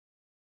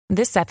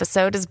This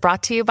episode is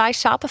brought to you by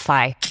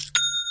Shopify.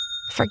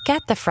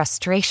 Forget the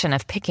frustration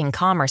of picking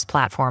commerce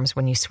platforms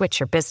when you switch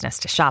your business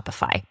to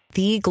Shopify,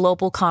 the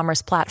global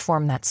commerce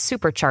platform that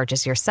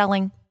supercharges your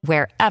selling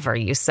wherever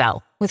you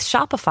sell. With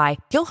Shopify,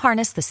 you'll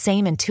harness the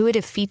same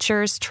intuitive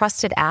features,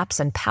 trusted apps,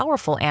 and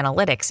powerful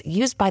analytics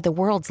used by the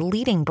world's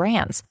leading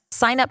brands.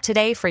 Sign up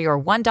today for your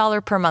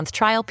 $1 per month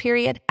trial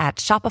period at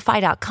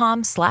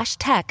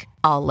shopify.com/tech,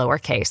 all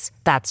lowercase.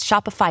 That's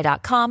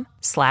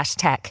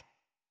shopify.com/tech.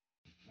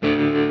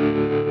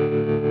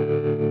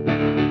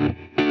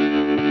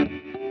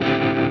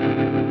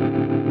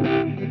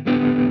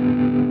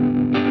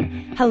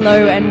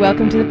 Hello and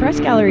welcome to the Press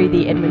Gallery,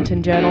 the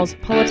Edmonton Journal's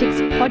politics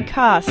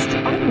podcast.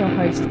 I'm your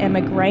host,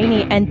 Emma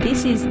Graney, and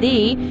this is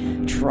the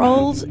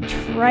Trolls,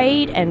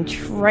 Trade and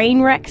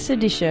Trainwrecks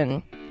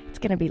edition. It's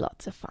going to be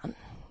lots of fun.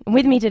 And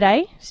with me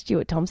today,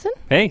 Stuart Thomson.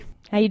 Hey.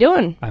 How you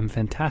doing? I'm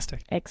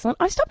fantastic. Excellent.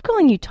 I stopped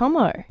calling you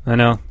Tomo. I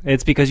know.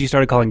 It's because you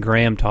started calling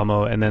Graham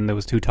Tomo, and then there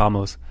was two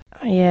Tomos.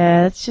 Oh,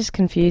 yeah, that's just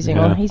confusing.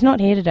 Yeah. Well, he's not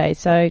here today,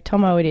 so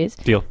Tomo it is.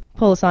 Deal.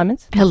 Paula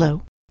Simons.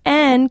 Hello.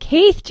 And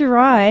Keith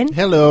Gerein.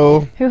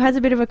 Hello. Who has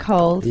a bit of a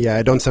cold. Yeah,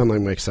 I don't sound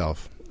like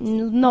myself.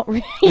 Not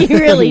really. You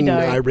really don't.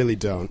 I really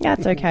don't.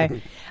 That's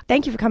okay.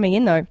 Thank you for coming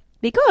in, though.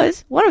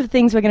 Because one of the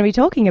things we're going to be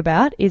talking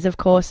about is, of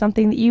course,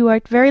 something that you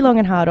worked very long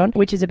and hard on,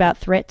 which is about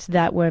threats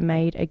that were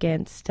made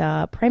against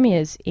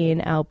premiers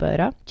in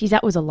Alberta. Geez,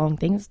 that was a long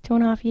thing. It's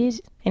 2.5 years.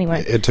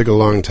 Anyway. It took a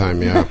long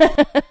time, yeah.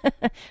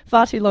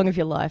 Far too long of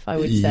your life, I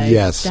would say.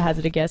 Yes. To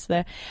hazard a guess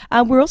there.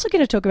 We're also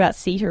going to talk about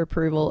CETA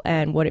approval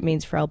and what it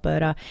means for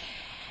Alberta.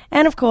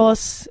 And, of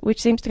course,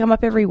 which seems to come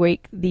up every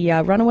week, the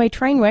runaway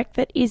train wreck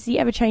that is the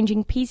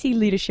ever-changing PC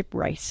leadership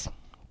race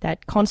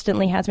that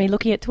constantly has me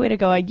looking at Twitter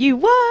going, you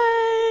what?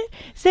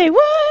 Say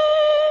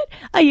what?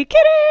 Are you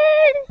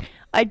kidding?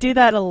 I do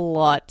that a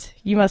lot.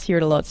 You must hear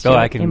it a lot,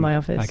 Stuart, in my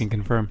office. I can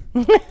confirm.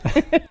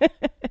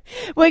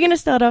 We're going to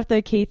start off,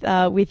 though, Keith,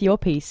 with your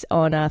piece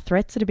on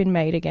threats that have been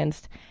made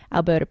against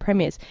Alberta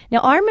premiers. Now,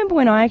 I remember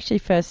when I actually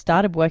first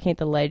started working at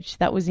the Ledge,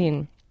 that was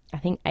in, I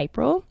think,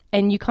 April,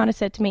 and you kind of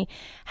said to me,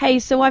 hey,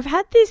 so I've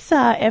had this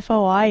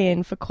FOI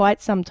in for quite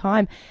some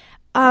time.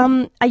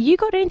 Are you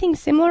got anything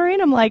similar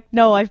in? I'm like,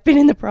 no, I've been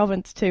in the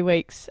province 2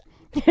 weeks.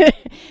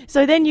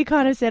 So then you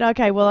kind of said,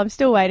 okay, well, I'm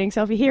still waiting,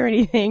 so if you hear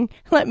anything,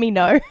 let me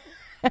know.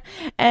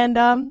 And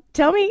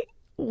tell me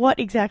what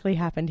exactly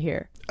happened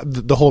here.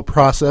 The whole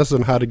process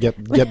on how to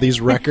get these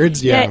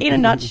records? Yeah. Yeah, in a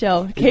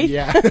nutshell, Keith.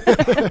 Yeah.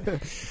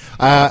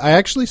 I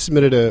actually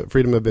submitted a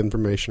Freedom of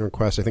Information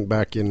request, I think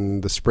back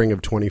in the spring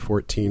of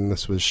 2014.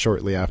 This was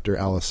shortly after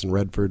Alison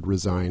Redford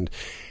resigned.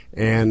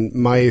 And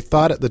my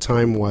thought at the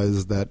time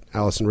was that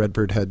Alison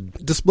Redford had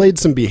displayed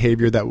some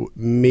behavior that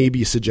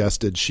maybe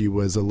suggested she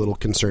was a little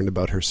concerned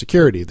about her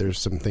security. There's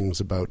some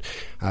things about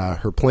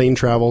her plane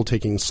travel,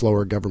 taking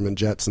slower government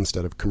jets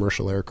instead of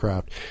commercial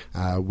aircraft.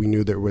 We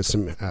knew there was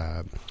some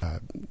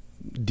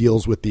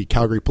deals with the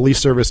Calgary Police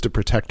Service to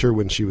protect her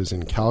when she was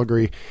in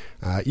Calgary.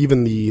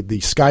 Even the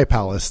Sky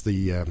Palace,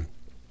 the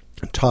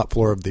top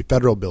floor of the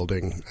federal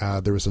building,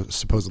 there was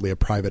supposedly a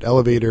private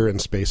elevator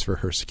and space for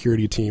her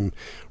security team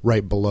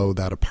right below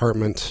that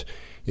apartment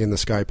in the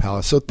Sky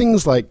Palace. So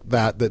things like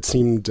that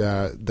seemed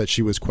that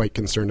she was quite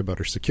concerned about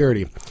her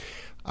security.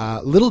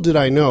 Little did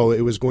I know it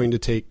was going to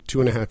take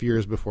 2.5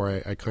 years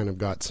before I kind of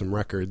got some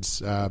records.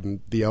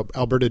 The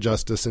Alberta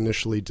Justice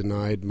initially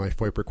denied my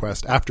FOIP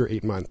request after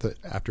 8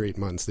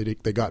 months. They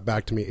got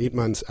back to me 8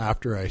 months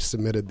after I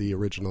submitted the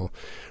original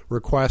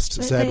request.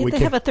 They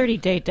have a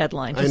 30-day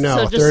deadline. I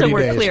know, just so we're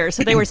days. Clear.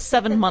 So they were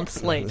 7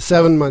 months late.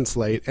 7 months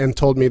late, and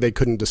told me they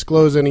couldn't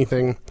disclose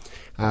anything.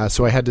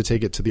 So I had to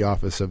take it to the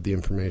Office of the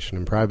Information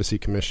and Privacy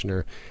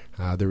Commissioner.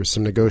 There was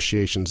some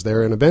negotiations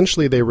there, and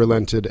eventually they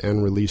relented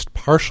and released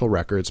partial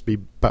records,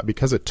 but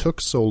because it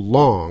took so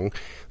long,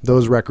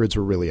 those records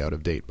were really out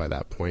of date by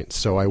that point.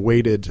 So I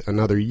waited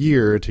another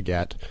year to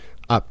get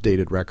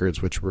updated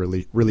records, which were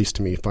released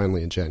to me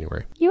finally in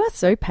January. You are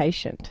so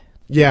patient.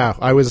 Yeah,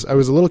 I was a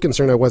little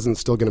concerned I wasn't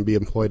still going to be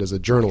employed as a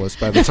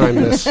journalist by the time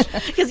this...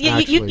 Because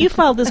you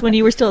filed this when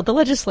you were still at the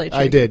legislature.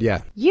 I did,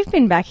 yeah. You've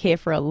been back here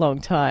for a long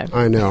time.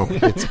 I know.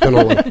 It's been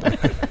a long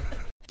time.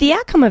 The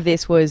outcome of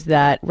this was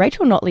that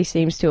Rachel Notley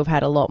seems to have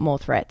had a lot more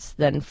threats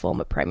than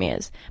former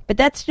premiers. But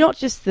that's not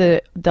just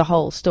the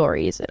whole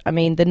story, is it? I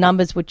mean, the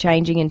numbers were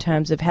changing in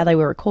terms of how they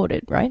were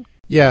recorded, right?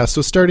 Yeah,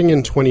 so starting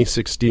in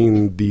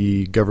 2016,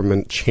 the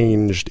government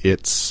changed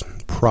its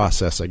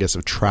process, I guess,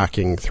 of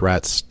tracking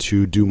threats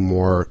to do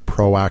more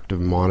proactive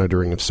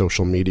monitoring of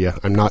social media.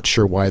 I'm not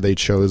sure why they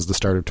chose the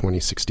start of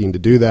 2016 to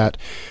do that.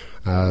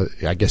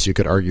 I guess you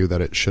could argue that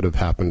it should have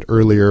happened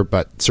earlier,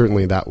 but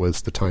certainly that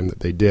was the time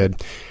that they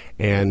did.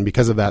 And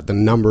because of that, the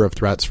number of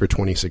threats for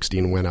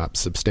 2016 went up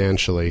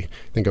substantially.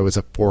 I think it was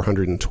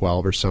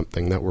 412 or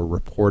something that were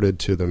reported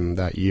to them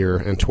that year,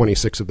 and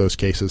 26 of those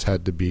cases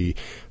had to be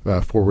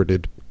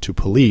forwarded to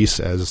police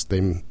as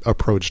they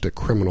approached a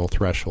criminal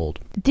threshold.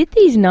 Did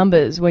these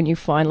numbers, when you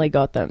finally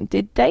got them,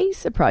 did they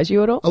surprise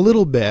you at all? A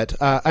little bit.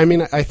 I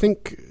mean, I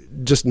think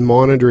just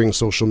monitoring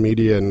social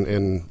media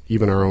and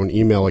even our own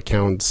email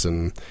accounts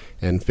and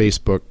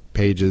Facebook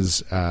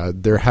pages,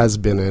 there has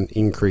been an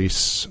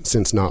increase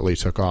since Notley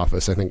took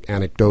office. I think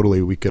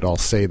anecdotally we could all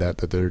say that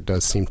there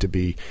does seem to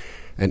be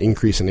an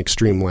increase in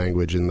extreme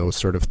language and those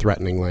sort of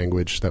threatening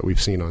language that we've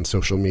seen on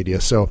social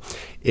media. So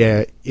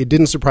it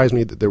didn't surprise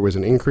me that there was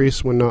an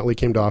increase when Notley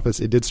came to office.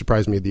 It did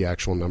surprise me the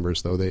actual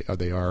numbers, though.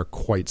 They are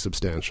quite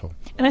substantial.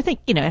 And I think,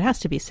 it has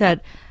to be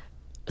said,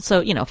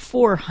 so,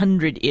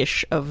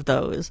 400-ish of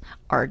those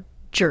are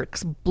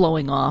jerks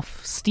blowing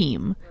off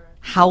steam.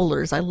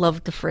 Howlers. I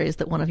love the phrase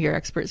that one of your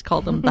experts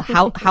called them, the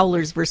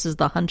howlers versus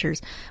the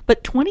hunters.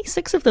 But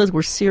 26 of those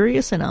were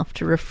serious enough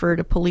to refer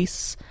to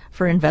police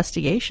for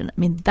investigation. I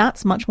mean,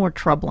 that's much more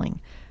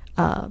troubling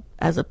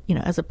as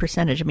a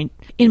percentage. I mean,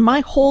 in my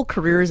whole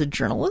career as a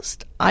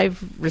journalist,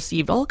 I've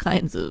received all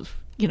kinds of,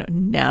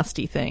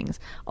 nasty things.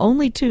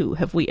 Only 2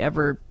 have we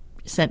ever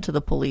sent to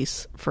the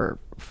police for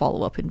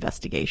follow-up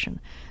investigation.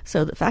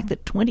 So the fact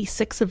that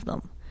 26 of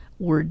them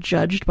were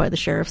judged by the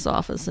sheriff's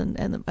office and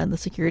the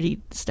security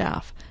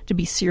staff to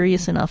be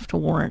serious enough to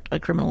warrant a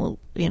criminal,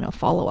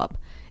 follow-up.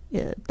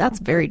 That's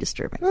very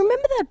disturbing.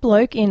 Remember that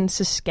bloke in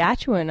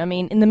Saskatchewan? I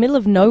mean, in the middle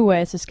of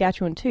nowhere,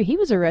 Saskatchewan too. He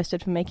was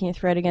arrested for making a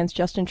threat against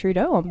Justin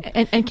Trudeau on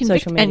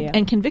social media.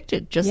 And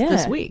convicted just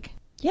this week.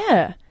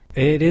 Yeah.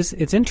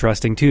 It's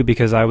interesting too,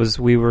 because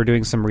we were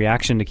doing some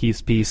reaction to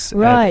Keith's piece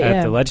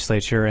at the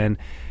legislature, and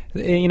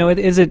it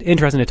is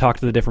interesting to talk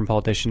to the different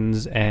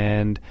politicians,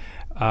 and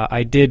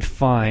I did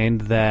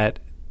find that,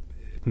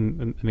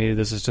 maybe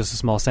this is just a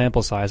small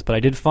sample size, but I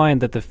did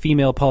find that the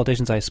female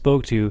politicians I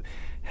spoke to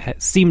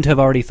seemed to have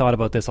already thought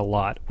about this a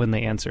lot when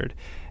they answered,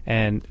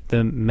 and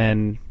the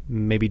men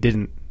maybe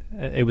didn't.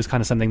 It was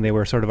kind of something they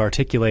were sort of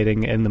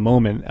articulating in the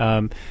moment.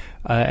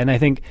 And I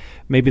think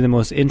maybe the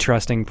most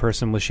interesting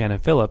person was Shannon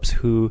Phillips,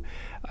 who,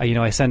 I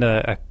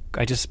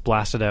just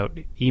blasted out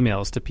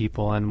emails to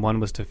people, and one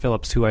was to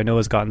Phillips, who I know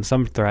has gotten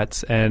some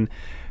threats, and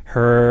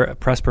her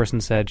press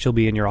person said she'll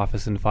be in your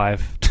office in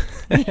 5,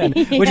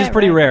 which is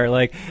pretty rare.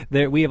 Like,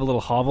 we have a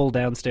little hovel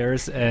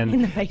downstairs,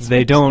 and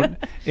they don't.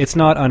 It's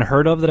not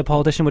unheard of that a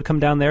politician would come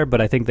down there, but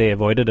I think they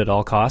avoid it at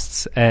all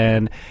costs.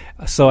 And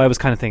so I was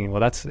kind of thinking, well,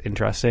 that's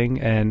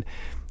interesting. And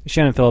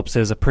Shannon Phillips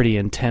is a pretty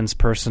intense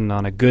person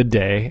on a good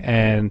day,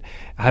 and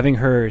having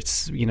her,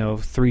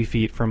 3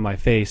 feet from my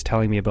face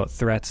telling me about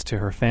threats to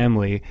her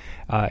family,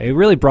 it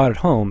really brought it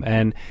home.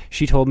 And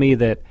she told me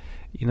that,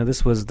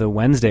 this was the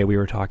Wednesday we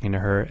were talking to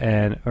her,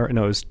 it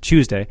was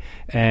Tuesday,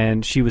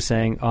 and she was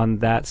saying on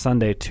that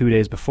Sunday, 2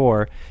 days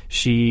before,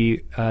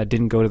 she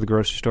didn't go to the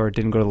grocery store,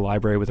 didn't go to the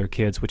library with her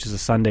kids, which is a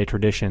Sunday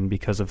tradition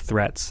because of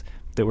threats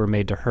that were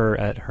made to her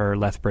at her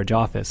Lethbridge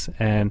office.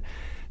 And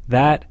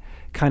that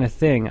kind of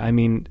thing, I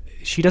mean,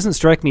 she doesn't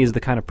strike me as the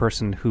kind of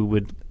person who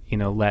would,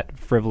 let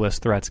frivolous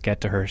threats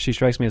get to her. She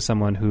strikes me as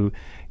someone who,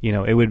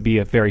 it would be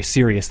a very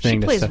serious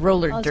thing. She plays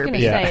roller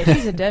derby. I was going to say,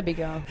 she's a derby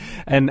girl.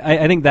 And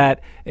I think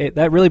that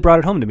really brought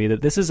it home to me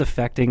that this is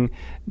affecting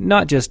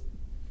not just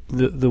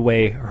the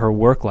way her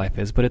work life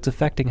is, but it's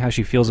affecting how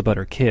she feels about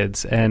her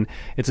kids, and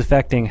it's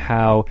affecting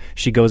how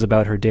she goes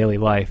about her daily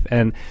life.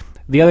 And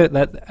the other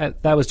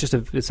that was just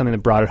something that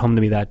brought it home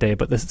to me that day.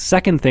 But the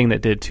second thing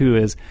that did too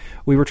is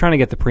we were trying to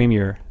get the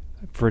premier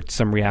for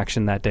some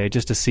reaction that day,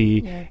 just to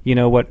see,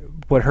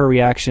 what her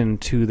reaction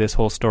to this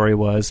whole story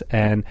was.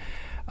 And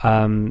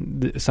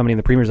somebody in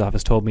the premier's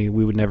office told me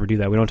we would never do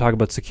that. We don't talk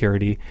about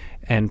security.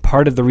 And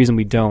part of the reason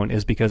we don't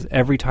is because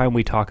every time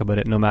we talk about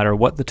it, no matter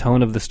what the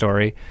tone of the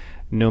story,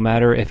 no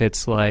matter if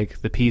it's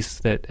like the piece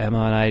that Emma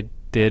and I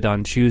did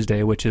on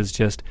Tuesday, which is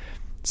just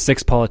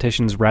 6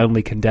 politicians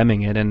roundly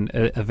condemning it and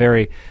a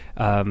very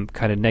kind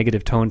of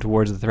negative tone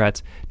towards the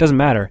threats, it doesn't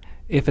matter.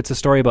 If it's a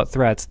story about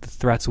threats, the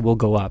threats will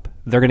go up.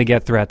 They're going to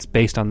get threats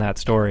based on that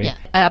story. Yeah,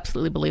 I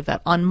absolutely believe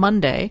that. On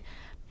Monday,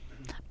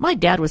 my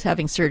dad was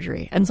having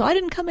surgery, and so I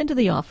didn't come into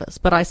the office,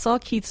 but I saw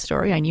Keith's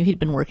story. I knew he'd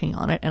been working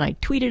on it, and I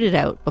tweeted it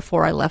out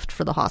before I left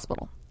for the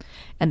hospital.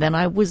 And then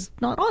I was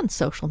not on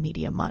social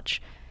media much.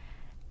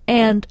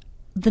 And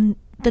the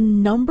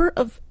number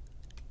of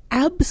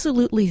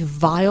absolutely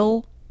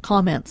vile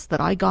comments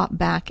that I got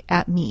back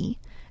at me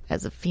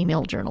as a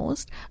female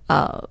journalist,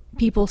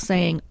 people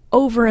saying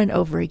over and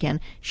over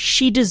again,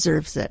 she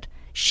deserves it.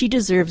 She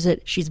deserves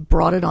it. She's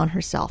brought it on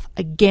herself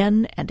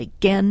again and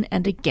again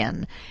and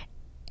again.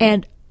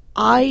 And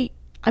I'm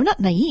not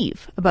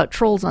naive about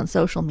trolls on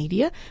social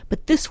media,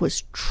 but this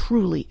was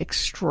truly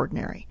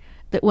extraordinary.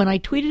 That when I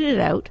tweeted it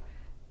out,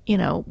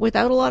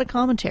 without a lot of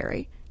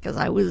commentary, because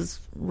I was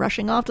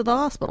rushing off to the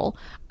hospital,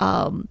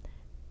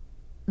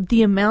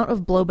 the amount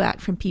of blowback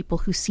from people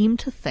who seem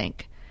to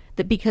think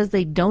that because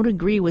they don't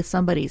agree with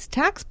somebody's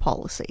tax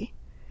policy,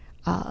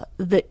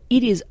 that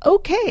it is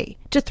okay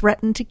to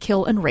threaten to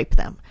kill and rape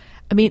them.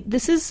 I mean,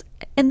 this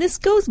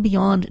goes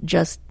beyond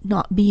just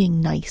not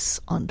being nice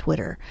on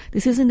Twitter.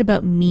 This isn't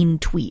about mean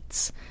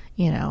tweets,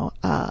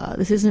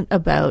 this isn't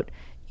about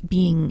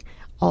being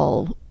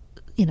all,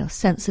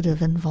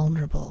 sensitive and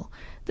vulnerable.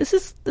 This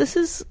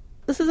is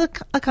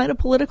a kind of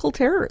political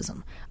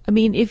terrorism. I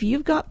mean, if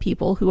you've got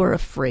people who are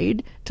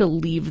afraid to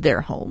leave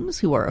their homes,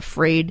 who are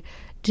afraid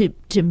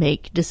to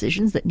make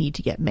decisions that need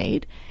to get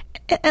made,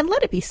 and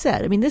let it be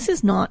said, I mean, this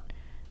is not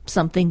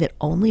something that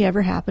only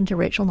ever happened to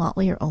Rachel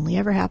Notley or only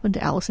ever happened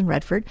to Alison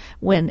Redford.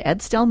 When Ed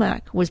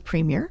Stelmach was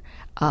premier,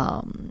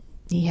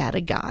 he had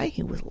a guy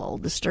who was a little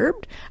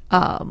disturbed,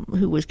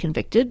 who was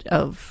convicted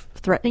of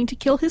threatening to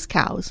kill his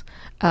cows,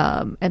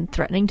 and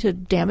threatening to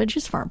damage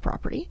his farm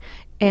property.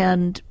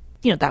 And,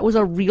 that was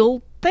a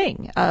real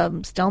thing.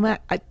 Stelmach,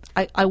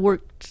 I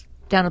worked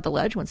down at the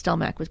Ledge when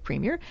Stelmach was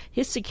premier.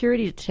 His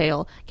security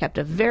detail kept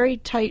a very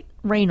tight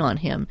rein on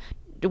him,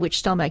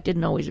 which Stelmach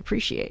didn't always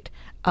appreciate.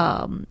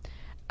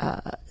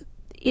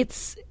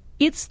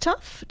 It's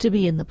tough to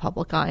be in the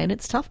public eye, and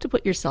it's tough to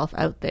put yourself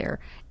out there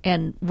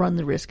and run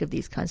the risk of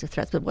these kinds of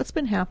threats. But what's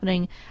been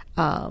happening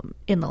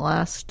in the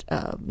last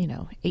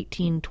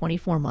 18,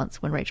 24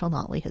 months when Rachel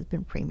Notley has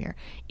been premier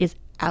is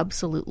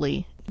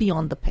absolutely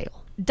beyond the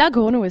pale. Doug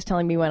Horner was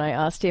telling me when I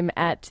asked him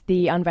at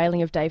the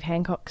unveiling of Dave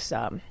Hancock's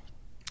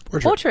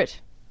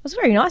portrait. It was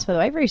very nice, by the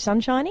way, very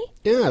sunshiny.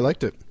 Yeah, I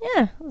liked it.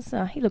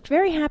 Yeah, he looked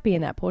very happy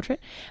in that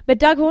portrait. But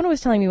Doug Horner was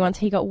telling me once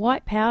he got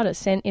white powder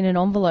sent in an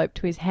envelope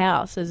to his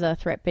house as a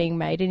threat being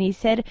made, and he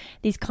said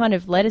these kind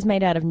of letters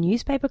made out of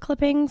newspaper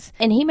clippings.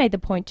 And he made the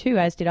point too,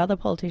 as did other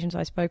politicians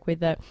I spoke with,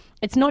 that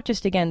it's not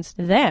just against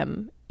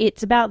them,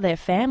 it's about their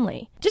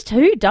family. Just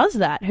who does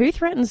that? Who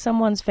threatens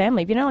someone's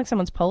family? If you don't like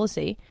someone's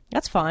policy,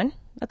 that's fine.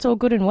 That's all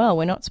good and well.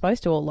 We're not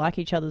supposed to all like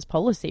each other's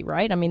policy,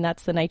 right? I mean,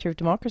 that's the nature of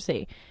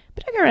democracy.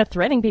 But don't go around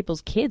threatening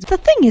people's kids. The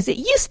thing is, it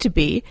used to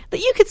be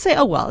that you could say,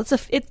 oh, well,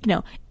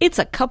 it's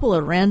a couple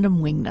of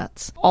random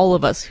wingnuts. All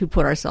of us who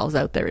put ourselves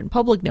out there in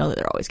public know that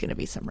there are always going to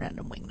be some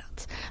random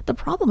wingnuts. The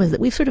problem is that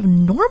we've sort of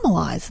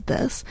normalized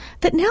this,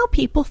 that now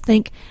people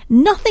think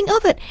nothing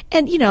of it.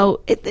 And,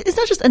 it's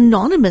not just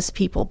anonymous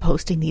people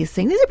posting these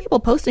things. These are people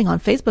posting on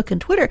Facebook and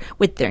Twitter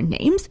with their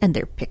names and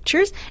their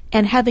pictures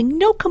and having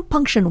no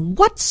compunction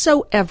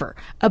whatsoever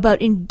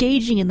about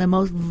engaging in the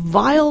most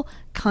vile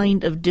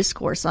kind of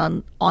discourse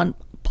on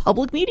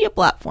public media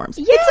platforms.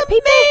 Yeah,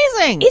 it's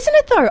amazing, isn't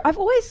it? Though I've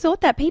always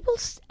thought that people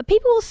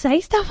will say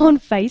stuff on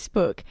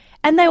Facebook,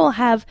 and they will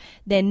have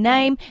their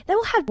name, they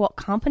will have what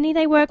company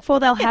they work for,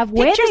 they'll have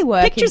where they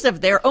work, pictures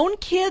of their own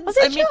kids. What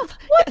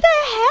the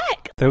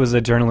heck? There was a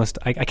journalist.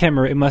 I can't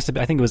remember. It must have.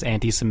 I think it was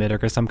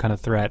anti-Semitic or some kind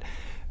of threat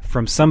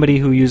from somebody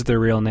who used their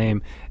real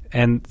name.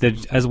 And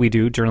as we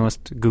do,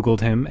 journalists Googled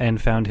him and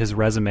found his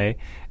resume.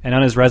 And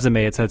on his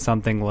resume, it said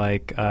something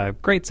like,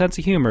 great sense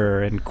of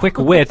humor and quick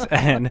wit.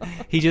 And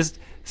he just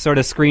sort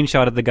of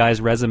screenshotted the guy's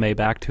resume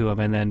back to him,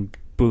 and then,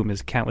 boom,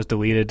 his account was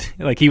deleted.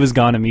 Like, he was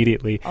gone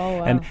immediately. Oh,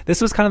 wow. And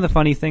this was kind of the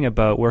funny thing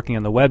about working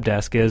on the web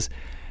desk is,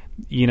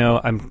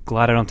 I'm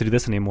glad I don't have to do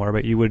this anymore,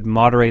 but you would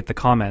moderate the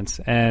comments.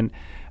 And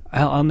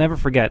I'll never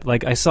forget,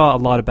 I saw a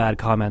lot of bad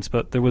comments,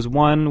 but there was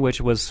one which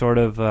was sort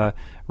of a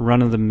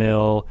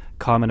run-of-the-mill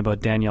comment about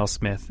Danielle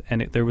Smith,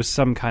 and there was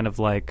some kind of,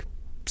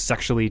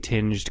 sexually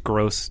tinged,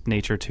 gross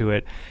nature to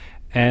it.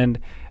 And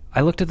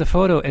I looked at the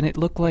photo, and it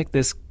looked like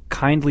this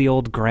kindly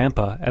old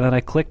grandpa, and then I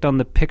clicked on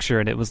the picture,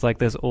 and it was like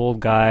this old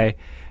guy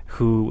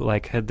who,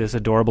 had this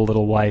adorable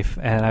little wife,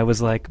 and I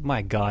was like,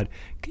 my God,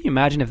 can you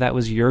imagine if that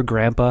was your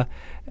grandpa,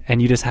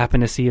 and you just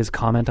happened to see his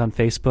comment on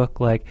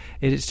Facebook?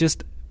 It is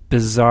just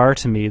bizarre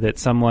to me that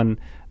someone,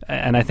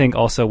 and I think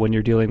also when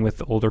you're dealing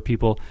with older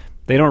people,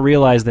 they don't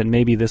realize that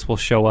maybe this will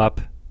show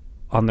up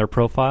on their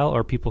profile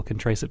or people can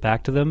trace it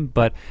back to them,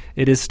 but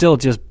it is still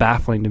just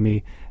baffling to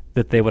me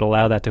that they would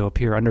allow that to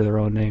appear under their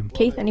own name.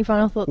 Keith, any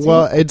final thoughts?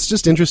 Well, it's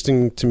just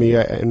interesting to me,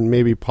 and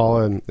maybe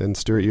Paula and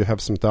Stuart, you have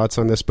some thoughts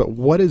on this, but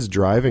what is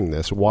driving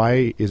this?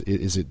 Why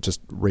is it just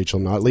Rachel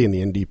Notley and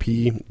the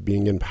NDP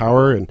being in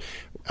power and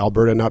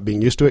Alberta not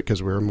being used to it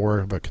because we're more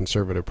of a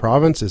conservative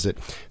province? Is it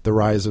the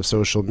rise of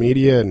social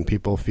media and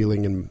people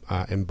feeling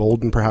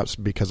emboldened perhaps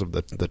because of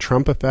the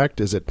Trump effect?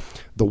 Is it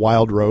the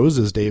wild rose,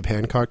 as Dave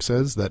Hancock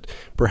says, that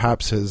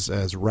perhaps has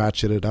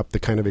ratcheted up the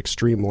kind of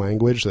extreme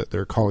language that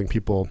they're calling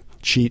people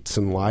cheats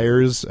and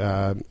liars,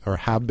 or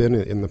have been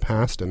in the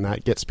past, and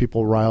that gets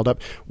people riled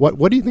up?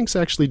 What do you think's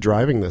actually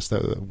driving this,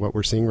 what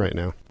we're seeing right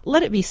now?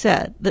 Let it be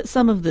said that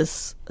some of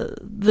this,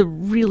 the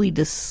really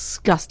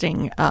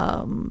disgusting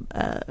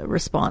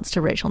response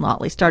to Rachel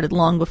Notley started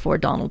long before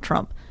Donald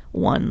Trump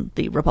won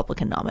the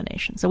Republican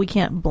nomination. So we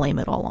can't blame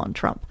it all on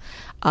Trump.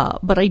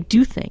 But I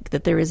do think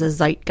that there is a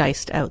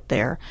zeitgeist out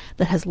there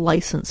that has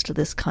licensed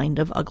this kind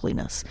of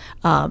ugliness.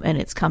 And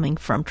it's coming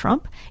from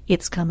Trump.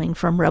 It's coming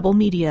from Rebel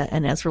Media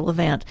and Ezra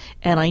Levant.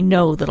 And I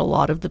know that a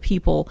lot of the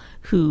people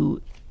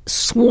who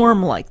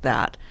swarm like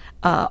that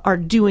are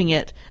doing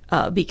it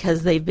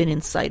because they've been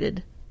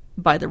incited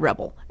by the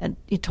Rebel and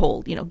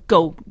told,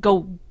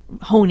 go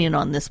hone in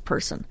on this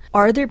person.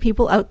 Are there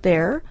people out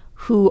there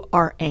who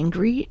are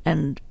angry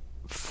and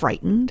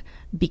frightened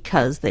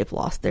because they've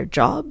lost their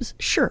jobs?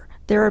 Sure.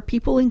 There are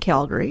people in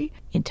Calgary,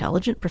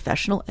 intelligent,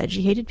 professional,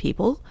 educated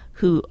people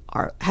who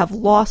have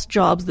lost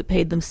jobs that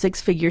paid them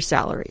six-figure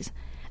salaries.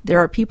 There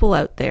are people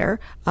out there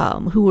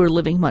who are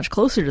living much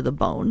closer to the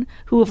bone,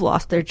 who have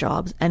lost their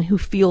jobs and who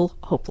feel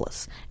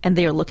hopeless. And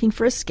they are looking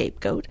for a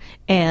scapegoat.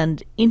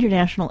 And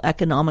international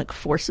economic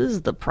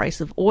forces, the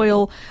price of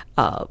oil,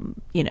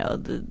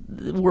 the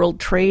world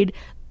trade,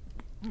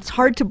 it's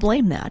hard to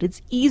blame that.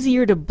 It's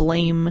easier to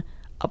blame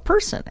a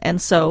person.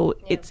 And so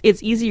it's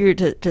easier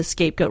to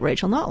scapegoat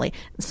Rachel Notley.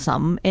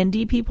 Some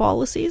NDP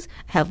policies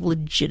have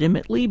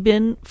legitimately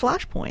been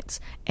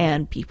flashpoints,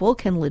 and people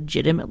can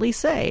legitimately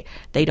say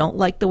they don't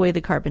like the way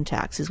the carbon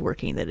tax is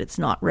working, that it's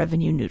not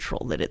revenue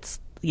neutral, that it's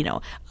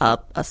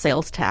a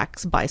sales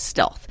tax by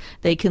stealth.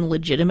 They can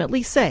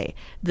legitimately say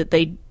that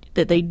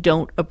they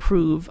don't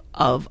approve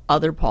of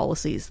other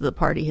policies the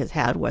party has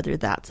had, whether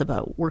that's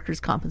about workers'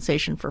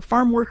 compensation for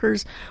farm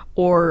workers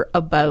or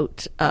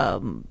about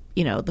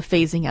the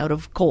phasing out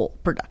of coal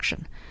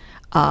production.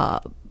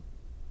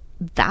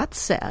 That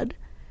said,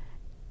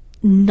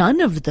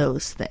 none of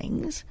those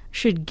things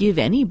should give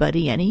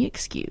anybody any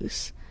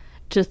excuse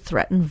to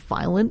threaten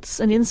violence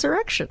and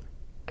insurrection.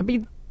 I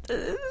mean,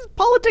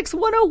 politics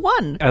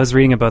 101. I was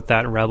reading about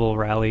that rebel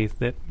rally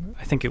that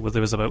I think there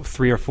was about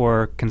 3 or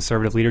 4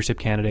 conservative leadership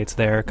candidates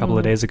there a couple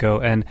of days ago,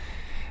 and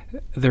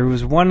there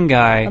was one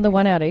guy... Oh, the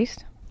one out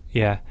east?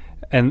 Yeah.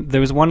 And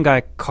there was one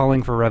guy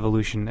calling for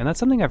revolution, and that's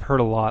something I've heard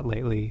a lot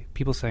lately.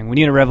 People saying, we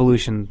need a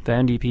revolution. The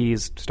NDP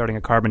is starting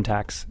a carbon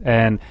tax.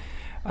 And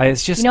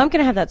it's just... I'm going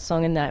to have that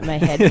song in my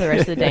head for the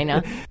rest of the day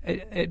now.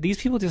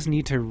 These people just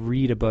need to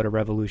read about a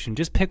revolution.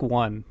 Just pick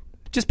one.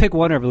 Just pick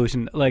one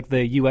revolution, like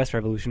the U.S.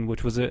 Revolution,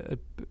 which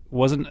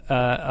wasn't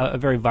a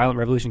very violent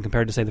revolution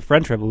compared to, say, the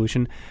French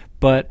Revolution,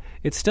 but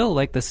it's still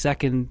like the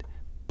second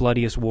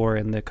bloodiest war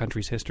in the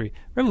country's history.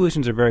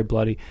 Revolutions are very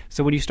bloody.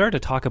 So when you start to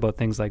talk about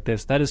things like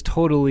this, that is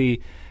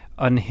totally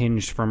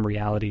unhinged from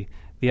reality.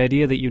 The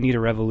idea that you need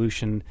a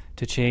revolution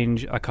to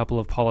change a couple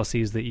of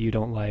policies that you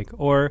don't like,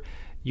 or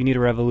you need a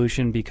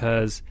revolution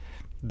because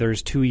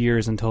there's 2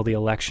 years until the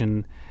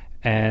election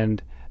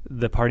and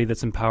the party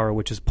that's in power,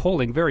 which is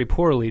polling very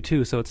poorly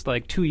too, so it's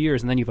like 2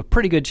 years and then you have a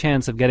pretty good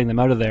chance of getting them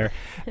out of there.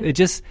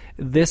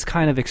 This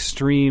kind of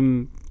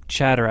extreme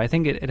chatter, I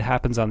think it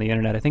happens on the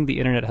internet. I think the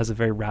internet has a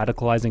very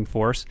radicalizing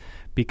force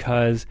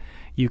because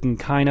you can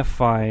kind of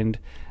find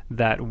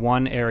that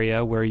one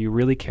area where you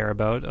really care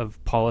about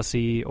of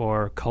policy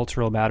or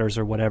cultural matters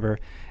or whatever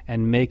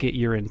and make it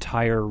your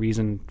entire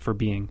reason for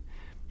being.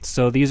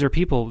 So these are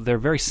people, they're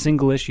very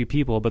single issue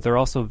people, but they're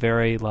also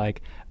very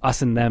like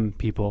us and them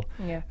people.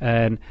 Yeah.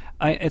 And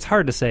it's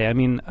hard to say. I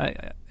mean,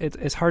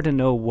 it's hard to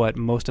know what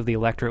most of the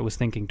electorate was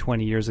thinking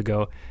 20 years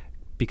ago,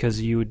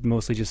 because you would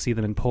mostly just see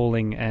them in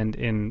polling and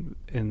in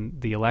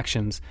the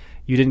elections.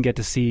 You didn't get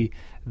to see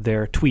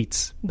their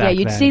tweets back then. Yeah,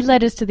 you'd see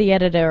letters to the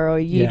editor, or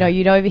you'd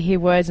overhear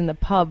words in the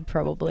pub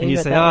probably. And you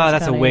say,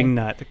 that's a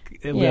wingnut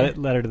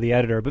letter to the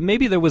editor. But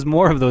maybe there was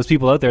more of those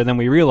people out there than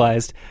we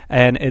realized,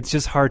 and it's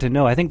just hard to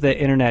know. I think the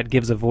internet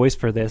gives a voice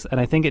for this, and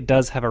I think it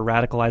does have a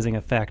radicalizing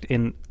effect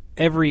in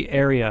every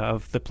area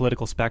of the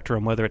political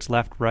spectrum, whether it's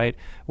left, right,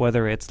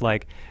 whether it's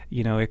like,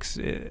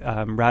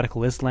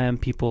 radical Islam,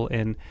 people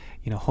in,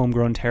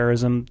 homegrown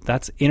terrorism.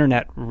 That's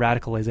internet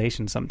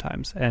radicalization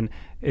sometimes. And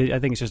I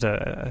think it's just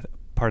a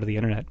part of the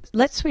internet.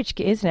 Let's switch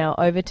gears now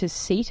over to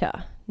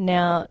CETA.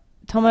 Now,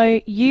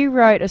 Tomo, you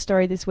wrote a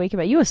story this week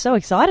about... You were so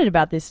excited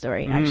about this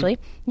story, actually.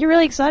 You're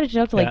really excited to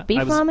talk to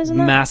beef farmers and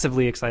that? I was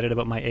massively excited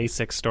about my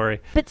A6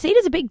 story. But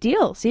CETA's a big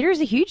deal. CETA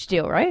is a huge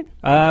deal, right?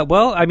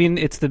 Well, I mean,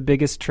 it's the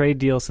biggest trade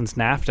deal since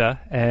NAFTA,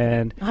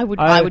 and... I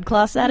would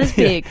class that as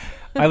big.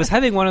 I was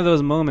having one of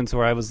those moments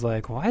where I was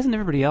like, why isn't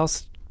everybody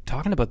else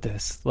talking about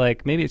this?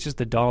 Like, maybe it's just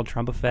the Donald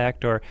Trump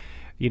effect, or...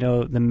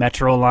 the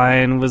metro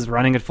line was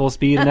running at full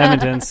speed in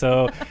Edmonton,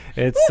 so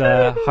it's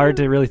hard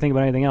to really think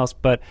about anything else.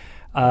 But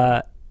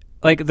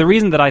the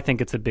reason that I think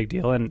it's a big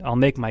deal, and I'll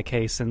make my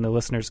case and the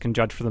listeners can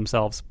judge for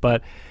themselves,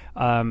 but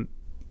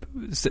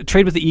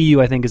trade with the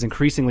EU, I think, is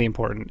increasingly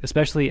important,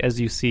 especially as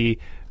you see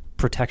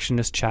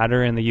protectionist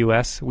chatter in the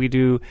U.S. We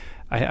do,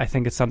 I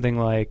think it's something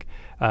like,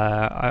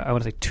 I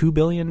want to say $2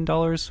 billion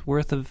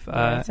worth of...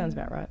 that sounds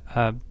about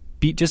right.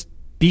 Just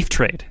beef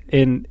trade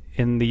in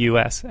the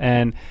U.S.,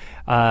 and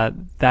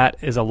that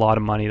is a lot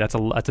of money. That's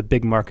a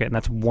big market, and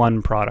that's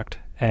one product.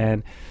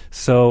 And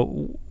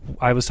so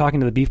I was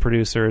talking to the beef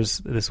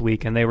producers this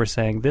week, and they were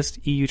saying this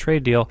EU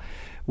trade deal,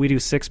 we do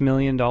 $6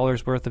 million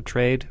worth of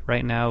trade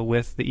right now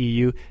with the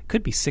EU.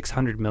 Could be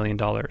 $600 million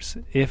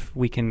if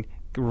we can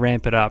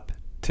ramp it up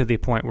to the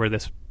point where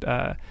this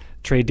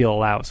trade deal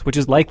allows, which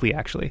is likely,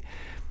 actually.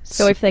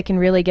 So if they can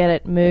really get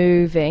it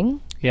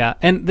moving... Yeah,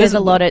 and there's a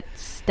lot at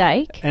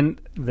stake.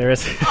 And there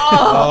is...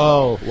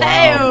 wow.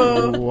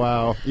 Hey-o.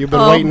 Wow. You've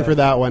been waiting for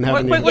that one,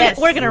 haven't you? Yes.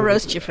 We're going to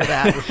roast you for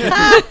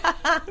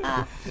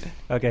that.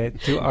 Okay,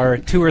 to our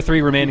 2 or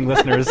 3 remaining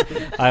listeners,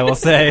 I will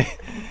say...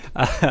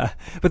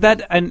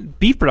 but and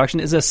beef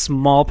production is a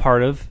small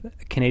part of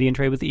Canadian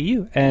trade with the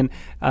EU. And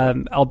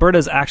Alberta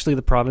is actually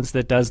the province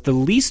that does the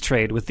least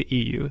trade with the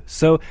EU.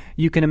 So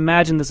you can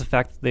imagine the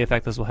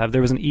effect this will have.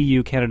 There was an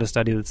EU-Canada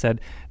study that said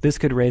this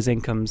could raise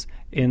incomes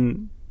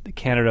in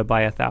Canada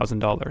by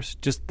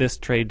 $1,000, just this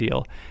trade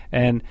deal.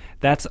 And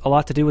that's a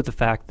lot to do with the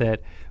fact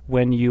that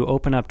when you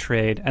open up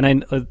trade,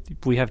 and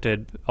we have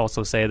to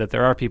also say that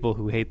there are people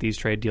who hate these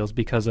trade deals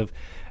because of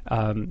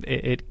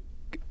it.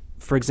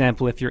 For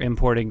example, if you're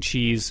importing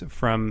cheese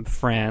from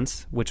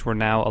France, which we're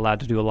now allowed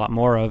to do a lot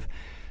more of,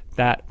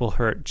 that will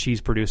hurt cheese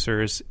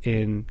producers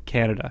in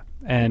Canada.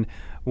 And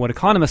what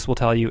economists will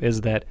tell you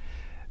is that,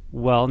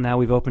 well, now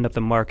we've opened up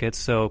the market,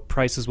 so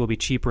prices will be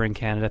cheaper in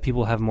Canada.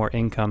 People have more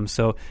income,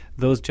 so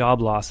those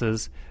job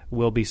losses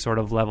will be sort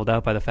of leveled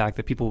out by the fact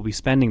that people will be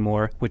spending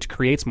more, which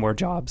creates more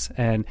jobs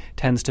and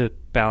tends to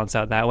balance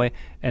out that way,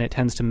 and it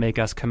tends to make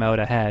us come out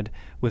ahead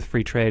with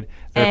free trade.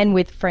 And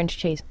with French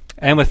cheese.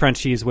 And with French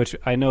cheese, which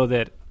I know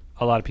that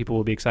a lot of people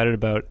will be excited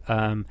about.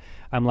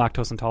 I'm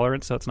lactose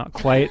intolerant, so it's not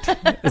quite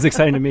as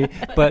exciting to me.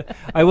 But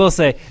I will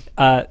say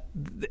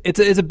it's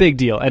a big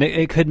deal, and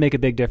it could make a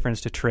big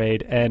difference to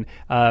trade. And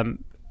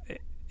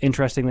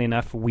interestingly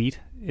enough, wheat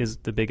is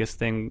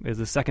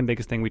the second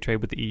biggest thing we trade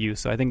with the EU.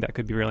 So I think that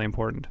could be really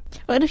important.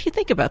 Well, and if you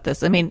think about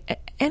this, I mean,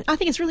 and I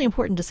think it's really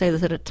important to say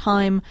this at a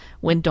time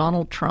when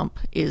Donald Trump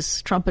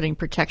is trumpeting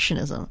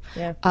protectionism.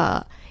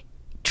 Yeah.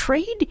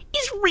 Trade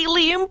is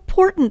really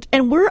important,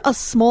 and we're a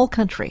small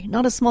country,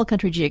 not a small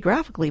country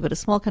geographically, but a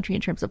small country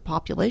in terms of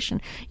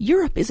population.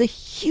 Europe is a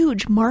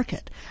huge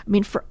market. I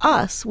mean, for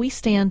us, we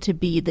stand to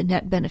be the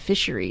net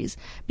beneficiaries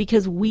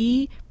because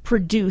we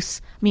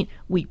produce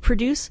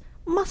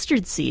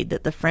mustard seed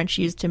that the French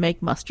use to make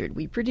mustard.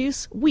 We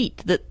produce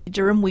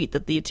durum wheat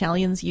that the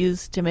Italians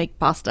use to make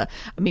pasta.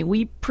 I mean,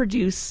 we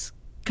produce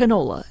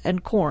canola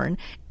and corn,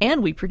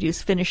 and we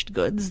produce finished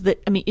goods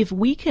that, I mean, if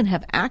we can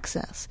have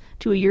access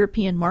to a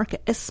European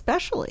market,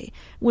 especially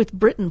with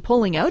Britain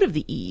pulling out of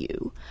the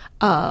EU,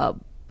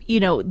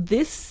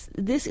 this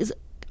is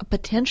a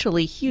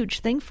potentially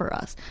huge thing for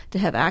us to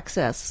have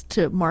access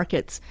to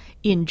markets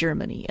in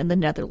Germany and the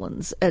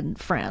Netherlands and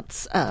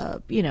France,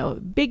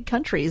 big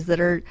countries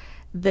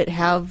that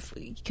have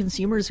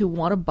consumers who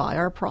want to buy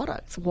our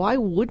products. Why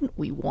wouldn't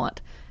we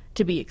want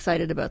to be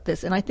excited about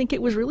this? And I think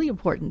it was really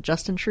important.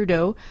 Justin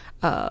Trudeau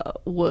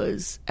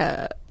was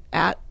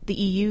at the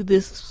EU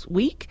this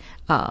week,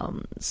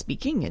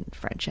 speaking in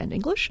French and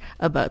English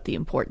about the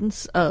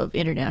importance of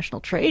international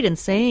trade and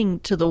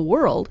saying to the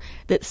world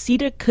that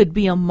CETA could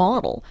be a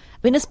model. I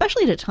mean,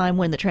 especially at a time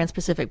when the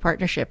Trans-Pacific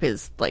Partnership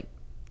is like,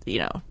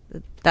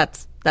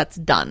 that's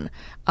done.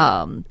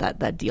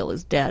 That deal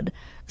is dead.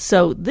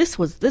 So this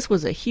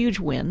was a huge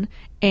win,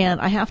 and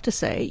I have to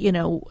say,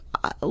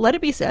 let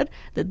it be said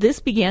that this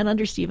began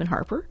under Stephen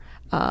Harper.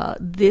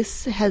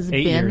 This has 8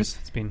 been years.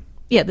 It's been.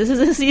 Yeah, this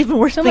is even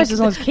worse. Almost as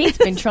long as Keith's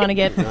been trying to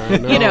get.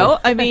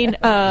 I mean,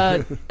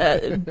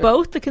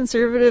 both the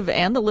Conservative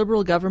and the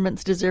Liberal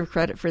governments deserve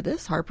credit for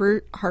this.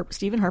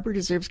 Stephen Harper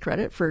deserves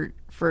credit for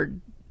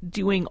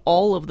doing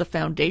all of the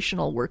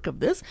foundational work of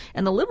this,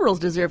 and the Liberals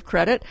deserve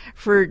credit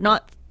for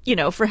not.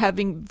 For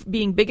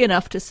being big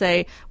enough to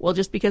say, well,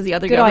 just because the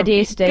other good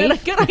idea,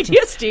 Steve. Good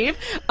idea, Steve.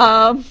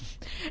 And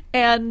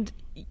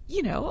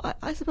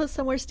I suppose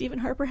somewhere Stephen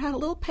Harper had a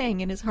little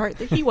pang in his heart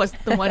that he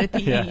wasn't the one at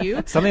the EU.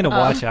 Something to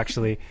watch,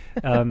 actually.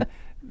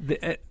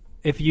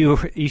 If you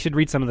should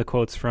read some of the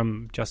quotes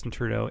from Justin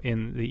Trudeau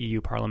in the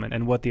EU Parliament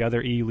and what the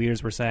other EU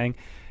leaders were saying.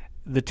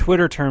 The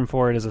Twitter term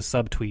for it is a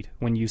subtweet.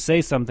 When you say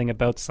something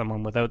about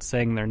someone without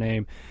saying their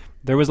name,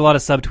 there was a lot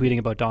of subtweeting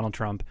about Donald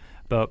Trump,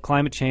 about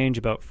climate change,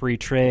 about free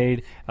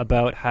trade,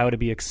 about how to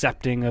be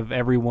accepting of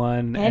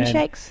everyone.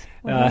 Handshakes?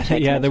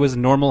 There was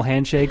normal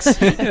handshakes.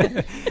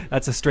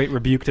 That's a straight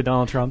rebuke to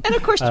Donald Trump. And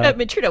of course,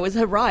 Trudeau has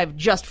arrived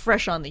just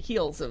fresh on the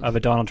heels of a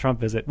Donald Trump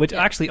visit, which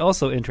actually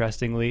also,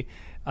 interestingly,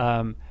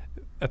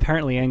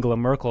 apparently Angela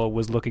Merkel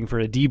was looking for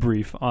a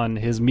debrief on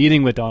his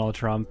meeting with Donald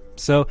Trump.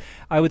 So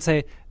I would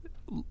say,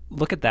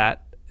 look at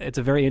that. It's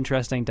a very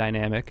interesting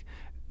dynamic.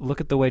 Look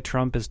at the way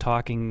Trump is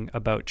talking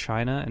about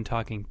China and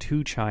talking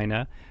to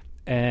China,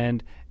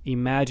 and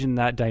imagine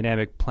that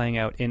dynamic playing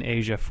out in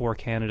Asia for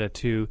Canada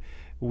too.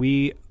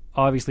 We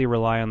obviously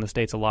rely on the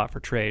States a lot for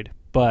trade,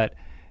 but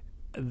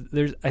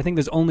I think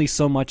there's only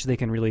so much they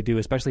can really do,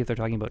 especially if they're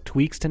talking about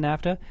tweaks to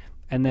NAFTA.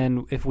 And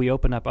then if we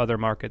open up other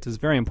markets, is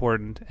very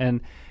important.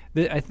 And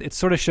it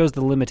sort of shows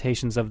the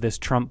limitations of this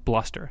Trump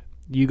bluster.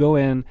 You go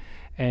in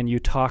and you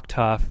talk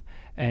tough,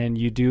 and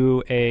you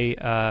do a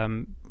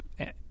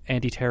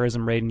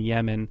anti-terrorism raid in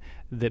Yemen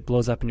that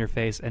blows up in your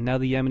face, and now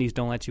the Yemenis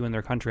don't let you in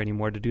their country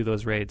anymore to do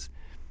those raids.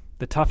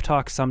 The tough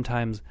talk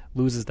sometimes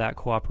loses that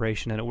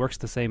cooperation, and it works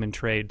the same in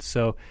trade.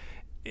 So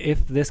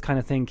if this kind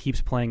of thing keeps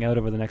playing out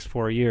over the next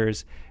 4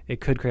 years, it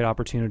could create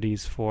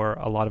opportunities for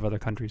a lot of other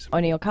countries.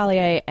 O'Neill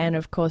Carlier and,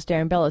 of course,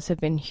 Darren Bellis have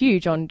been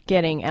huge on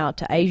getting out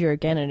to Asia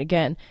again and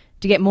again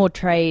to get more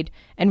trade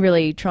and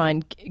really try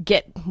and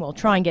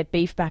get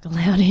beef back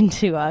allowed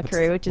into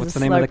Korea, which is a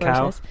slow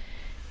process.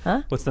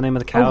 Huh? What's the name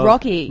of the cow? Oh,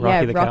 Rocky.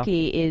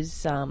 Rocky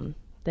is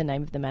the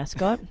name of the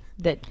mascot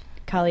that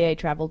Carlier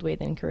travelled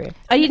with in Korea.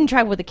 Oh, he didn't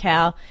travel with a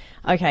cow.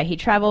 Okay, he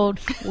travelled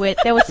with...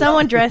 There was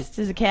someone dressed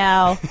as a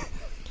cow.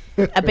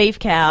 a beef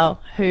cow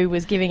who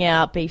was giving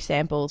out beef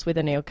samples with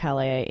Anil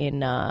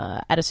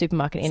Kalia at a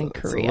supermarket in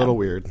Korea. It's a little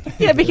weird.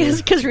 Yeah,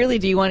 because really,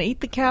 do you want to eat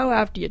the cow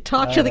after you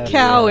talk to the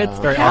cow? Yeah. It's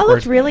very cow awkward.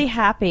 looked really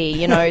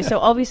happy, so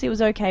obviously it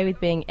was okay with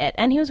being et.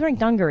 And he was wearing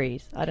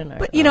dungarees. I don't know.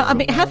 But,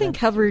 having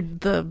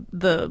covered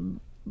the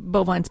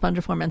bovine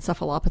spongiform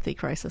encephalopathy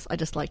crisis, I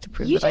just like to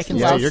prove that I can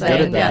you're good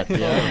at that.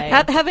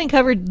 Yeah. Having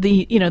covered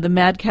the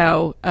mad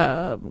cow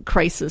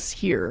crisis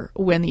here,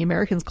 when the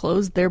Americans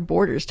closed their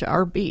borders to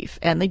our beef,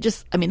 and they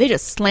just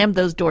slammed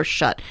those doors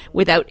shut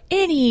without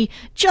any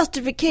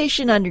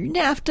justification under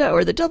NAFTA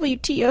or the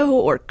WTO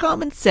or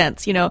common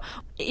sense.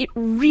 It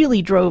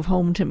really drove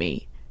home to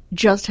me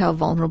just how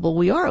vulnerable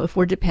we are if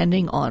we're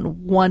depending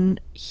on one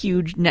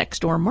huge next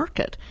door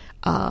market.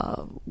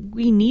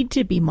 We need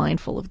to be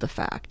mindful of the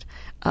fact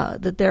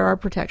that there are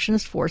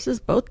protectionist forces,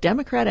 both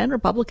Democrat and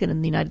Republican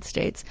in the United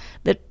States,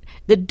 that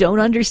don't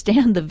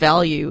understand the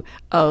value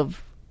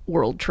of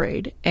world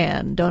trade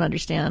and don't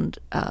understand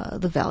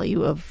the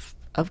value of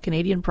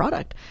Canadian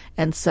product.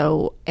 And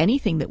so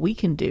anything that we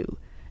can do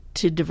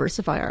to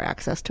diversify our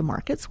access to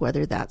markets,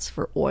 whether that's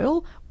for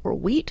oil or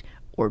wheat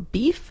or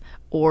beef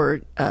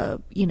or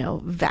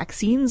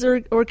vaccines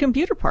or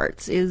computer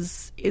parts,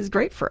 is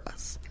great for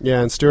us.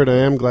 Yeah, and Stuart, I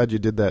am glad you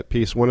did that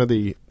piece. One of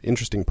the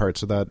interesting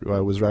parts of that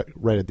was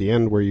right at the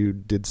end, where you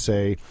did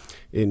say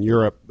in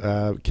Europe,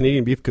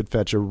 Canadian beef could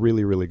fetch a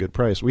really, really good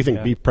price. We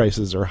think beef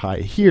prices are high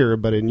here,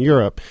 but in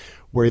Europe,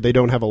 where they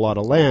don't have a lot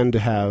of land to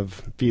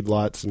have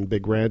feedlots and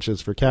big ranches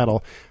for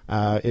cattle,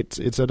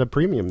 it's at a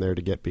premium there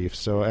to get beef.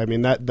 So,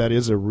 that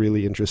is a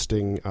really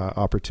interesting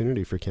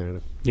opportunity for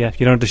Canada. Yeah,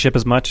 you don't have to ship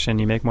as much and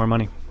you make more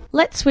money.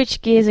 Let's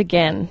switch gears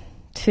again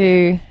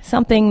to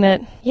something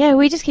that,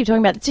 we just keep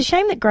talking about. It's a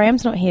shame that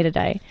Graham's not here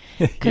today,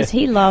 because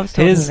he loves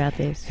talking about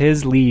this.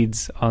 His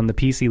leads on the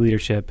PC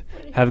leadership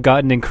have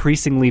gotten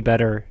increasingly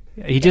better.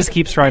 He just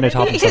keeps trying to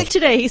top himself.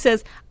 Today he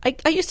says,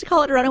 I used to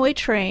call it a runaway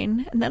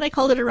train, and then I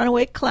called it a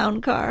runaway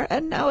clown car,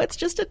 and now it's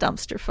just a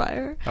dumpster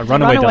fire. A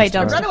runaway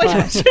dumpster. Runaway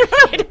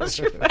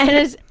dumpster fire. And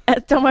as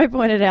Tomo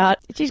pointed out,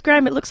 geez,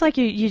 Graham, it looks like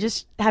you're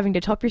just having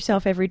to top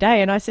yourself every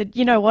day. And I said,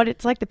 you know what?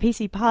 It's like the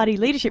PC party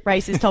leadership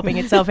race is topping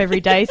itself every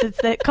day. So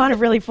it's kind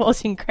of really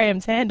forcing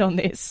Graham's hand on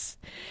this.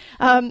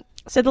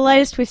 So the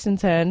latest twists and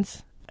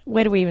turns.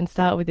 Where do we even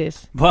start with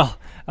this? Well,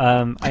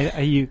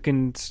 you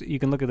can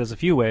look at this a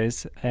few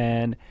ways,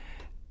 and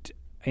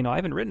I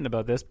haven't written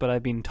about this, but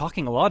I've been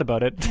talking a lot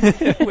about it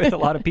with a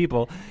lot of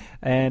people,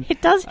 and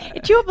it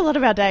chew up a lot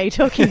of our day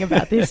talking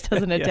about this,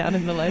 doesn't it? Down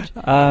in the ledge.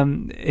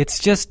 It's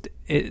just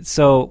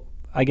so.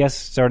 I guess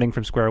starting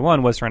from square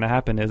one, what's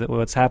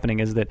happening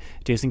is that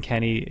Jason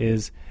Kenney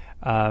is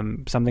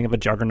something of a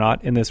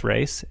juggernaut in this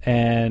race,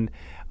 and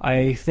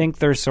I think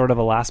there's sort of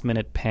a last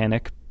minute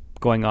panic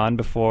going on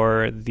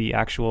before the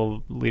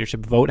actual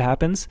leadership vote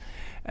happens.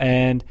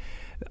 And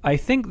I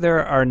think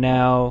there are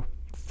now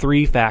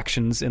three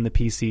factions in the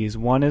PCs.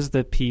 One is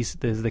the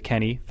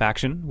Kenney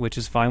faction, which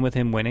is fine with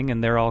him winning,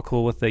 and they're all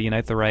cool with the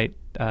Unite the Right,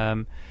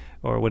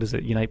 or what is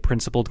it, Unite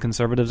Principled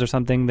Conservatives or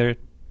something. They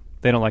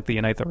don't like the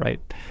Unite the Right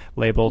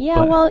label.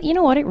 Yeah, well, you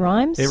know what? It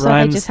rhymes, so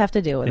rhymes. They just have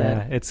to deal with it.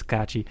 Yeah, it's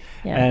catchy.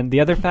 Yeah. And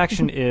the other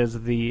faction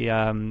is the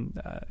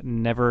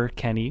Never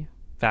Kenney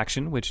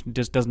faction, which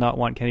just does not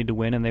want Kenney to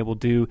win, and they will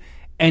do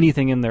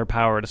anything in their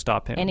power to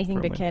stop him. Anything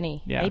but winning.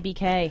 Kenney. Yeah.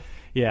 ABK.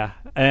 Yeah.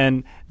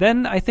 And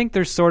then I think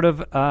there's sort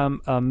of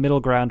a middle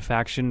ground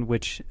faction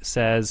which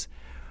says,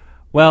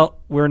 well,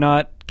 we're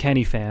not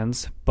Kenney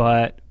fans,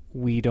 but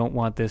we don't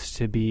want this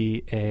to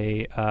be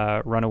a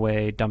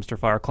runaway dumpster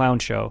fire clown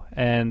show,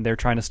 and they're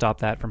trying to stop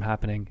that from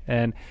happening.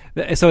 And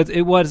so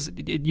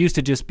it used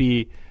to just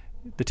be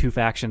the two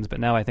factions, but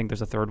now I think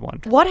there's a third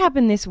one. What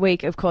happened this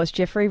week, of course,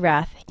 Jeffrey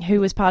Rath, who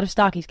was part of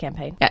Starkey's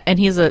campaign. Yeah, and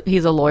he's a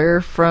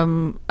lawyer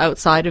from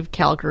outside of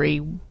Calgary,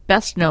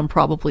 best known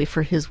probably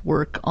for his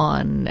work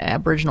on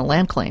Aboriginal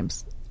land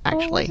claims,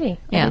 actually. Oh, was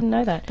he? I didn't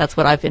know that. That's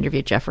what I've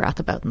interviewed Jeff Rath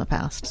about in the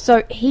past.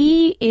 So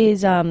he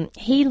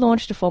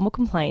launched a formal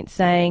complaint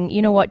saying,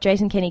 you know what,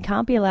 Jason Kenney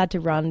can't be allowed to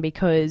run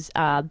because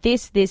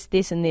this,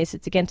 and this,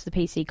 it's against the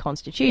PC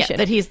constitution. Yeah,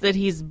 that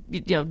he's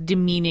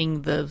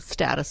demeaning the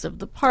status of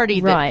the party.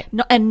 Right.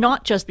 And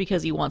not just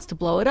because he wants to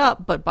blow it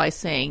up, but by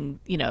saying,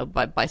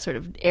 by sort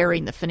of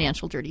airing the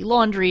financial dirty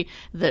laundry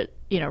that,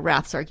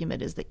 Rath's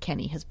argument is that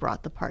Kenney has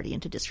brought the party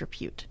into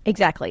disrepute.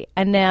 Exactly.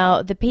 And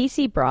now the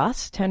PC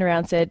brass turned around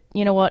and said,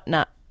 you know what,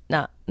 not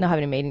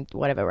having a meeting,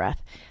 whatever,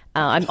 Rath.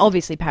 I'm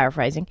obviously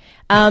paraphrasing.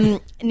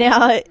 But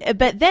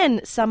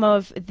then some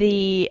of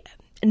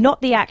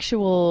not the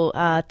actual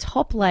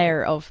top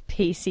layer of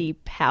PC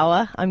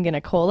power, I'm going to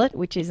call it,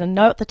 which is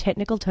not the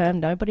technical term,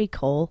 nobody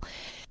call.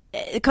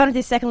 Kind of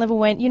this second level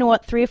went, you know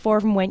what, 3 or 4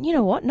 of them went, you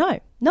know what, no,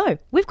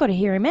 we've got to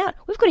hear him out.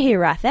 We've got to hear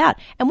Rath out.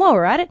 And while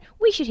we're at it,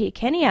 we should hear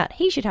Kenney out.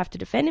 He should have to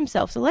defend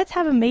himself. So let's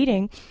have a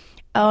meeting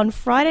on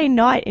Friday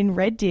night in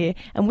Red Deer,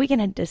 and we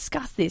can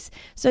discuss this.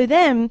 So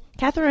then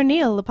Catherine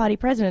O'Neill, the party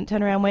president,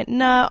 turned around and went,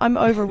 no, I'm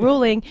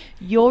overruling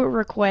your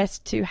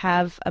request to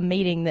have a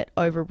meeting that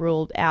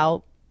overruled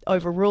our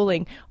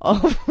overruling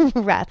of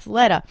Rath's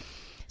letter.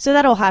 So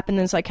that all happened,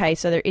 and it's like, okay,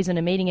 so there isn't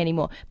a meeting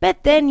anymore.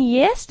 But then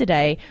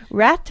yesterday,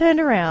 Rath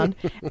turned around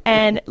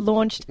and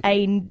launched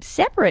a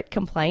separate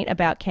complaint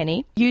about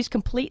Kenny, used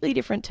completely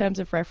different terms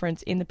of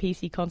reference in the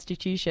PC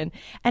Constitution,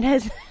 and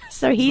has...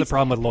 So he's... That's the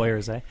problem with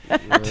lawyers, eh?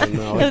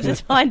 He'll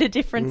just find a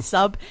different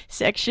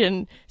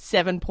subsection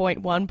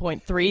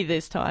 7.1.3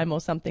 this time or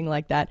something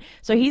like that.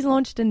 So he's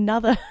launched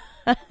another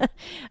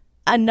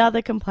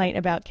complaint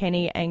about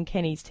Kenny and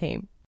Kenny's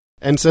team.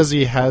 And says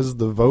he has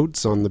the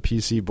votes on the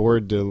PC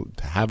board to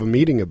have a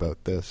meeting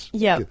about this.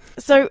 Yeah.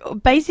 So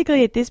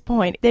basically at this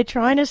point, they're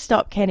trying to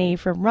stop Kenny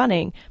from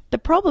running. The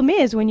problem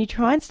is when you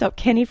try and stop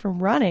Kenny from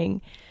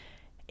running,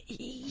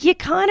 you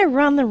kind of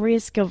run the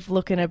risk of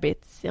looking a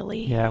bit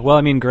silly. Yeah. Well,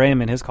 I mean,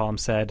 Graham in his column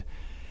said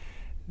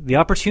the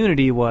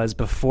opportunity was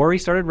before he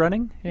started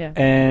running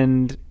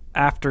and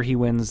after he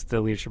wins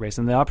the leadership race.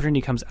 And the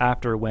opportunity comes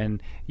after when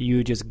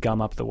you just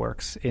gum up the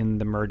works in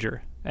the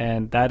merger.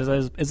 And that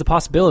is a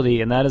possibility,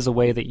 and that is a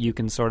way that you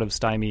can sort of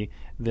stymie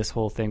this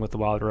whole thing with the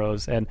Wild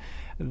Rose. And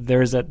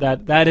there's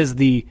that is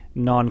the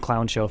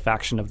non-clown show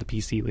faction of the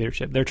PC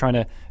leadership. They're trying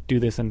to do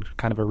this in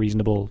kind of a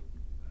reasonable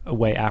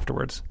way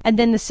afterwards. And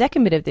then the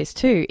second bit of this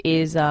too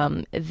is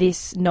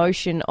this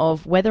notion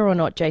of whether or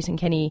not Jason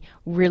Kenney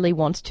really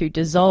wants to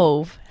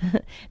dissolve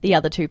the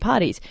other two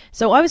parties.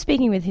 So I was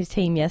speaking with his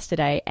team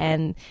yesterday,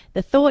 and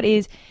the thought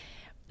is,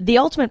 the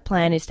ultimate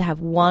plan is to have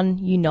one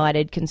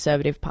united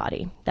Conservative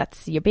Party.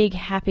 That's your big,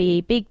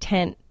 happy, big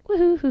tent,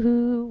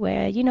 woohoo,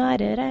 we're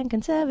united and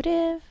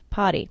Conservative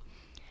Party.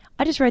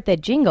 I just wrote their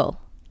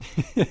jingle.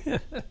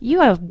 You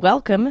are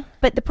welcome.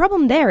 But the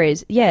problem there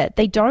is,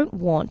 they don't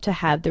want to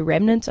have the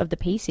remnants of the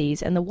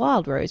PCs and the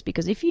Wild Rose,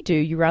 because if you do,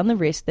 you run the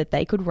risk that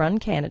they could run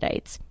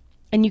candidates.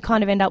 And you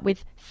kind of end up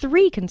with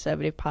 3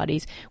 Conservative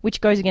parties, which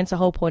goes against the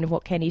whole point of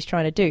what Kenny's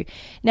trying to do.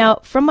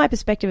 Now, from my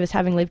perspective as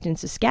having lived in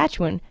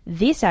Saskatchewan,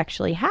 this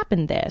actually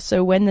happened there.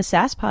 So when the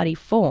Sask Party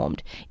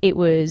formed, it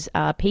was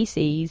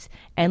PCs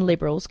and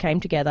Liberals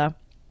came together,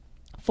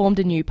 formed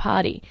a new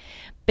party.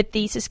 But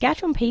the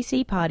Saskatchewan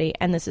PC Party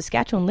and the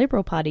Saskatchewan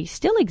Liberal Party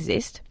still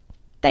exist.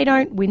 They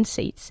don't win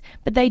seats,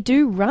 but they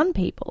do run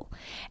people.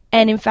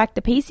 And in fact,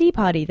 the PC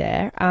Party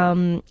there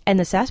and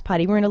the Sask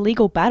Party were in a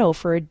legal battle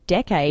for a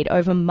decade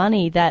over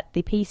money that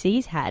the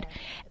PCs had.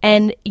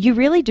 And you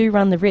really do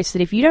run the risk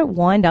that if you don't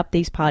wind up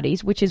these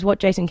parties, which is what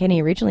Jason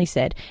Kenney originally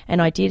said,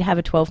 and I did have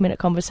a 12-minute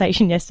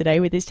conversation yesterday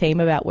with his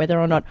team about whether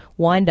or not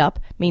wind up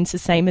means the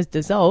same as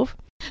dissolve.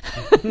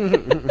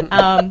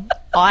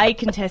 I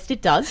contest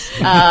it does.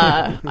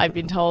 I've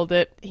been told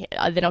that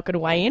they're not going to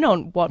weigh in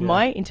on what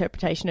my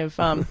interpretation of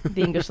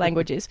the English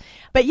language is.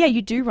 But yeah,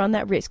 you do run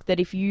that risk that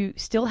if you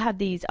still have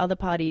these other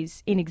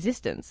parties in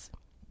existence,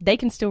 they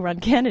can still run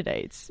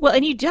candidates. Well,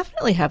 and you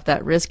definitely have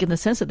that risk in the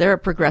sense that there are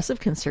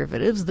progressive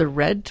conservatives, the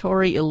red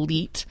Tory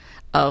elite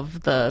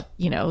of the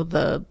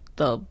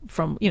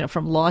from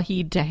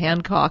Lougheed to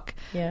Hancock,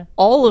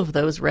 all of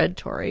those red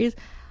Tories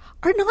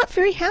are not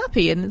very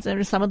happy, and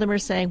some of them are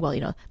saying,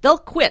 well, they'll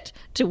quit.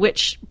 To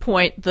which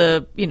point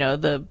the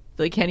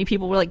Kenny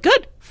people were like,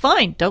 good,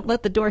 fine, don't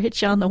let the door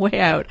hit you on the way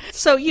out.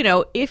 So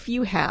if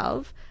you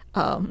have,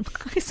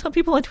 I saw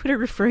people on Twitter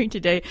referring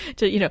today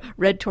to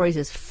red Tories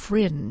as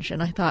fringe,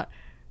 and I thought,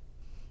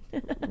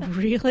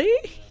 really?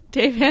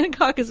 Dave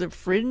Hancock is a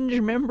fringe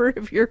member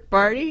of your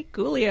party?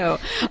 Coolio.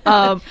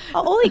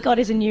 All he got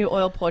is a new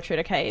oil portrait.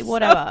 Okay,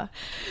 whatever.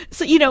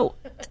 So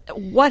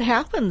what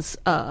happens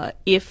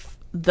if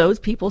those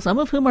people, some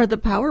of whom are the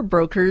power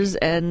brokers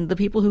and the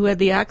people who had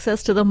the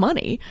access to the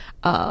money,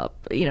 to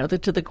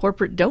the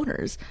corporate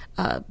donors,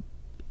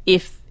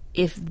 if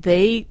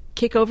they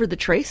kick over the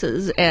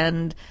traces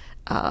and,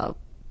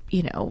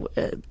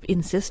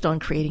 insist on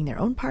creating their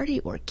own party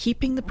or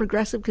keeping the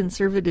progressive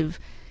conservative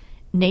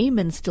name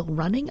and still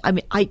running? I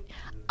mean,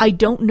 I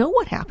don't know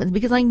what happens,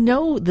 because I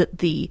know that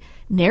the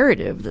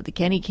narrative that the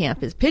Kenny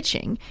camp is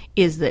pitching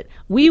is that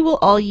we will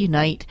all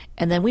unite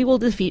and then we will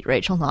defeat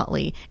Rachel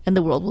Notley and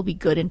the world will be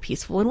good and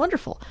peaceful and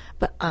wonderful.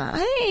 But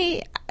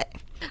that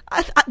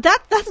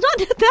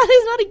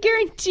is not a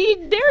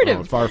guaranteed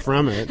narrative. Oh, far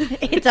from it.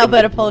 It's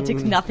Alberta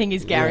politics. Nothing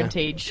is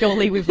guaranteed.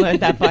 Surely we've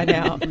learned that by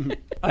now.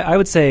 I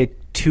would say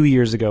 2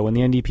 years ago, when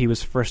the NDP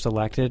was first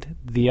elected,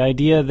 the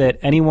idea that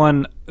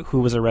anyone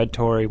who was a red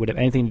Tory would have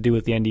anything to do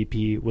with the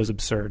NDP was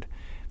absurd.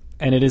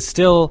 And it is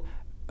still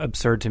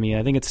absurd to me.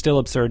 I think it's still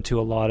absurd to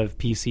a lot of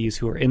PCs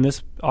who are in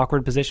this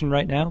awkward position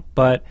right now.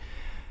 But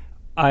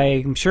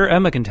I'm sure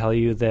Emma can tell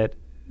you that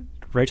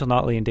Rachel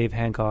Notley and Dave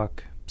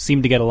Hancock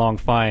seemed to get along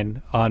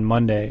fine on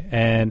Monday.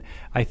 And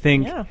I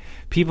think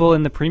people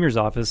in the Premier's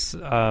office,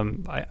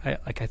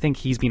 I think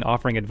he's been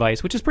offering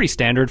advice, which is pretty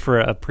standard for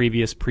a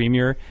previous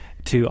Premier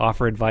to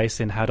offer advice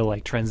in how to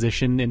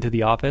transition into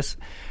the office.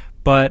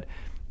 But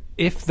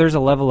if there's a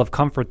level of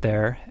comfort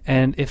there,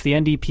 and if the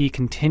NDP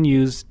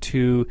continues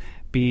to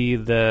be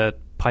the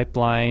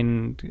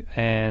pipeline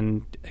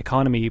and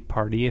economy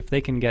party, if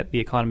they can get the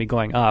economy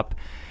going up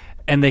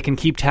and they can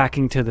keep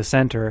tacking to the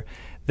center,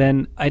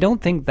 then I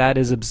don't think that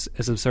is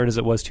as absurd as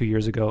it was 2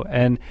 years ago.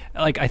 And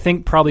like, I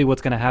think probably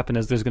what's going to happen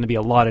is there's going to be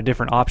a lot of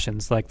different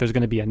options. Like, there's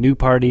going to be a new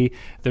party,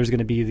 there's going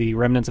to be the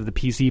remnants of the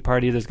PC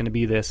party, there's going to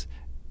be this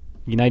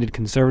United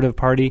Conservative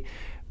Party.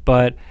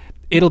 But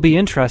it'll be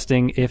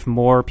interesting if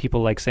more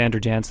people like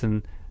Sandra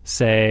Jansen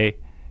say,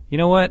 you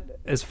know what,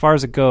 as far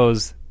as it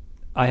goes,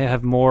 I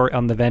have more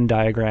on the Venn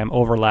diagram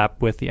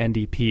overlap with the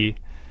NDP.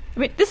 I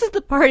mean, this is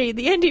the party.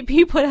 The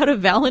NDP put out a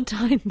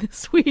Valentine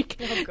this week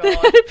that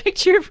had a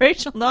picture of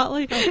Rachel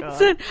Notley.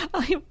 Said,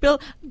 I'm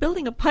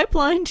building a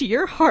pipeline to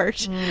your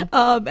heart.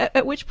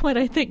 At which point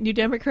I think New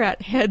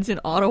Democrat heads in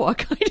Ottawa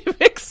kind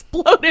of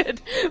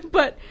exploded.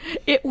 But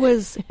it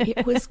was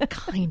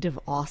kind of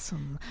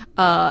awesome.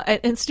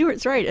 And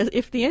Stuart's right.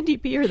 If the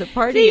NDP are the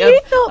party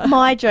you thought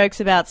my jokes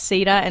about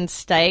cedar and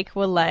steak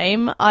were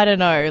lame? I don't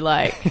know,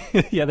 like...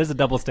 Yeah, there's a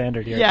double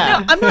standard here.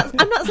 Yeah. No,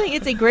 I'm not saying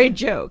it's a great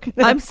joke.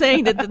 I'm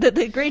saying that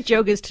the great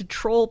joke is to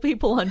troll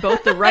people on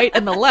both the right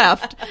and the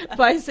left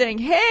by saying,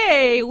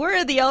 hey,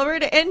 we're the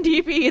Alberta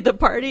NDP, the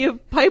party of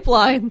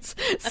pipelines.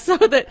 So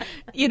that,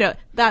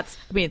 that's,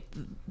 I mean,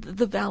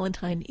 the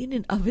Valentine in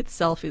and of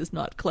itself is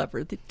not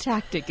clever. The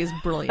tactic is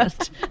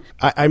brilliant.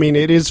 I mean,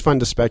 it is fun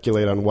to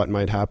speculate on what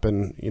might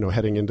happen,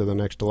 heading into the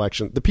next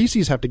election. The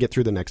PCs have to get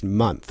through the next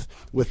month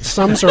with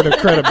some sort of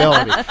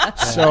credibility.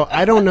 So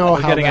I don't know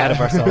We're getting ahead of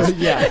ourselves.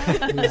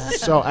 Yeah.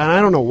 So, and I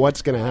don't know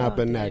what's going to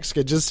happen next.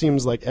 It just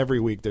seems like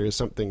every week there is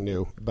something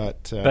new.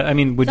 But I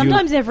mean,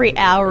 sometimes every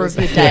hour of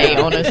the day,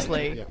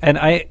 honestly. Yeah. And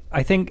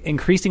I think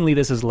increasingly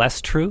this is less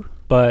true,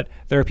 but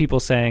there are people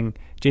saying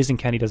Jason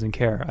Kenney doesn't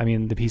care. I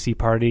mean, the PC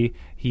party,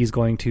 he's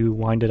going to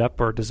wind it up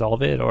or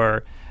dissolve it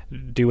or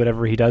do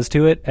whatever he does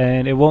to it,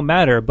 and it won't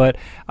matter. But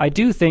I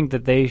do think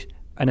that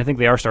and I think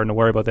they are starting to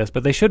worry about this,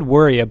 but they should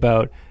worry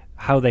about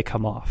how they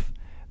come off.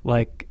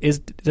 Like,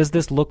 does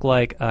this look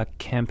like a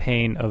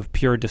campaign of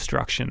pure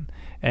destruction?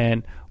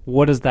 And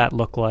what does that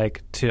look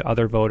like to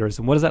other voters?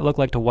 And what does that look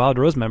like to Wild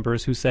Rose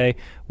members who say,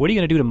 what are you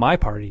going to do to my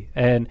party?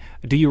 And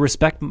do you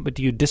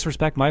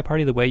disrespect my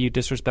party the way you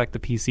disrespect the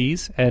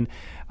PCs? And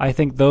I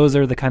think those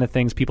are the kind of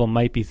things people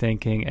might be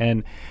thinking.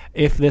 And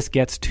if this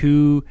gets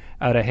too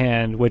out of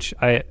hand, which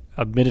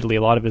admittedly,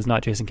 a lot of it is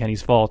not Jason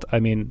Kenney's fault.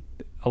 I mean,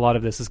 a lot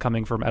of this is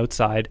coming from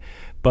outside,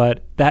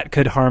 but that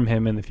could harm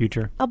him in the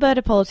future.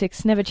 Alberta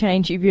politics never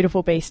change, you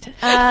beautiful beast.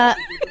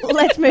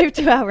 Let's move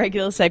to our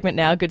regular segment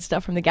now. Good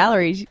stuff from the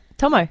galleries.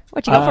 Tomo,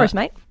 what you got for us,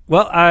 mate?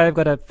 Well, I've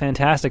got a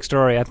fantastic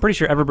story. I'm pretty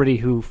sure everybody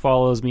who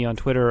follows me on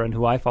Twitter and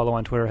who I follow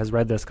on Twitter has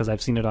read this because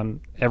I've seen it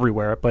on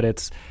everywhere. But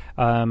it's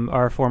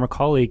our former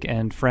colleague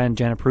and friend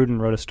Jana Pruden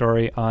wrote a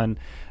story on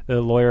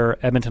the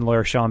Edmonton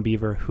lawyer Sean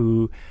Beaver,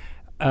 who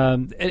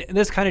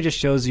this kind of just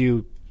shows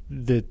you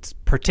the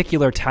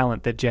particular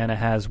talent that Jana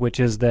has, which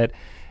is that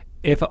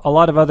if a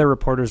lot of other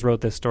reporters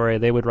wrote this story,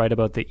 they would write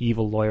about the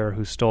evil lawyer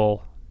who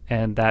stole,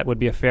 and that would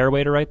be a fair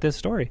way to write this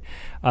story.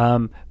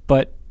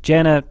 But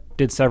Jana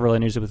did several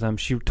interviews with him.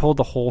 She told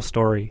the whole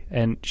story,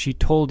 and she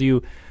told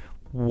you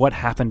what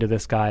happened to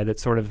this guy that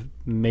sort of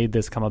made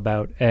this come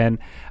about. And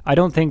I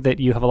don't think that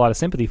you have a lot of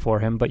sympathy for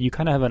him, but you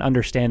kind of have an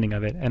understanding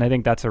of it. And I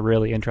think that's a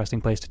really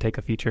interesting place to take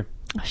a feature.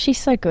 Oh, she's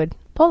so good.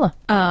 Paula?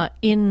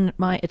 In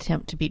my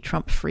attempt to be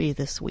Trump-free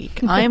this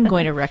week, I am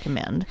going to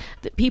recommend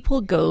that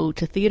people go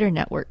to Theatre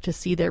Network to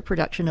see their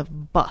production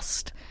of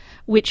Bust,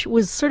 which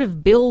was sort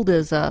of billed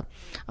as a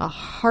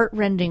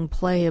heart-rending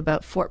play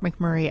about Fort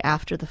McMurray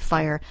after the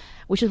fire,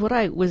 which is what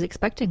I was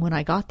expecting when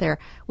I got there,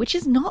 which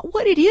is not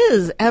what it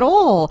is at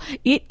all.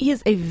 It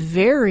is a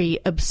very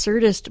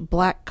absurdist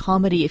black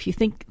comedy, if you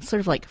think sort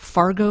of like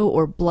Fargo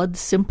or Blood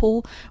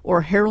Simple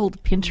or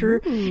Harold Pinter,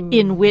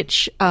 in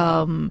which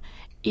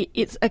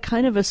it's a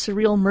kind of a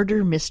surreal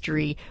murder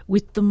mystery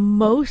with the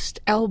most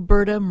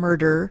Alberta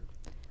murder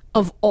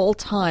of all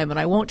time. And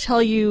I won't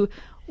tell you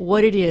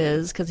what it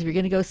is, because if you're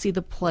going to go see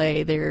the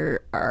play,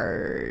 there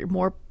are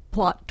more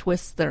plot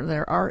twists than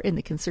there are in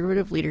the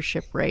Conservative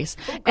leadership race.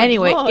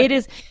 Anyway, God. it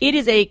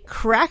is a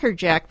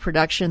crackerjack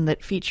production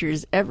that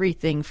features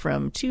everything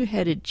from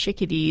two-headed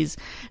chickadees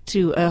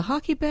to a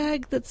hockey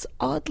bag that's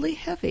oddly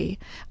heavy,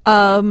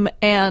 and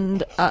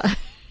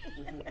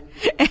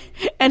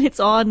it's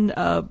on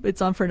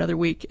for another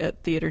week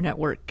at Theatre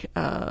Network,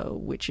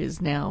 which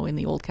is now in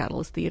the Old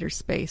Catalyst Theatre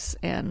space,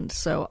 and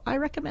so I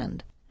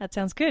recommend. That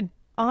sounds good.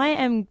 I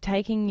am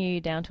taking you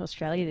down to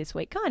Australia this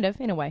week, kind of,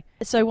 in a way.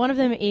 So one of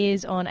them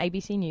is on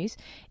ABC News.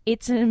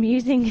 It's an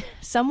amusing,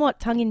 somewhat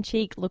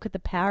tongue-in-cheek look at the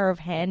power of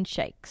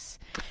handshakes.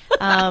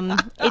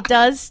 It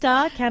does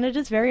star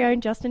Canada's very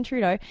own Justin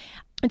Trudeau.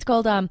 It's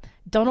called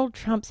Donald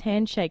Trump's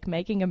Handshake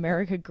Making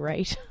America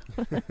Great.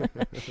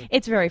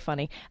 It's very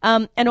funny.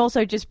 And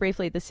also, just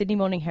briefly, the Sydney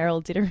Morning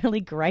Herald did a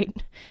really great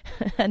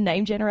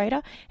name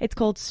generator. It's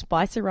called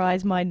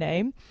Spicerize My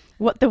Name,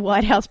 what the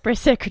White House Press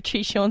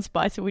Secretary Sean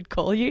Spicer would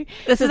call you.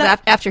 This is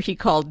after he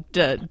called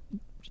him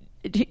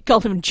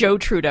Joe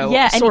Trudeau,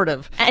 yeah, sort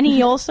of. And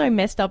he also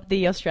messed up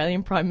the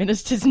Australian Prime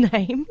Minister's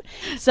name.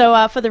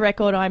 So for the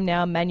record, I'm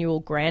now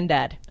Manuel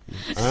Grandad.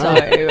 So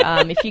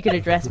if you could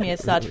address me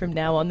as such from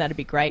now on, that'd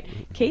be great.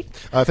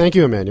 Keith? Thank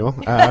you, Emmanuel.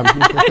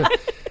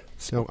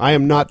 So I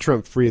am not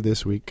Trump-free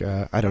this week.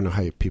 I don't know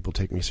how people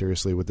take me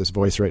seriously with this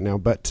voice right now,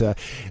 but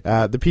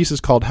the piece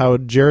is called How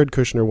Jared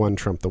Kushner Won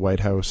Trump the White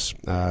House.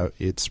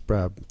 It's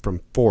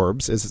from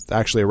Forbes. It's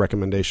actually a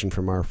recommendation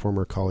from our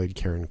former colleague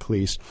Karen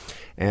Cleese,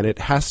 and it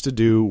has to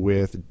do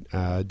with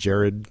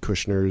Jared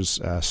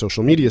Kushner's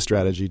social media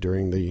strategy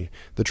during the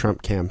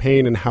Trump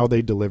campaign and how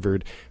they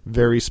delivered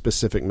very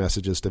specific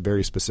messages to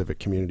very specific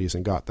communities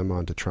and got them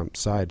onto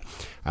Trump's side.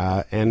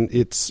 And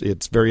it's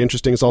very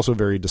interesting. It's also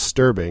very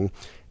disturbing,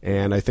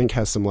 and I think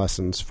has some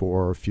lessons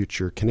for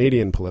future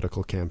Canadian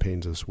political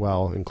campaigns as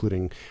well,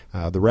 including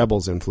the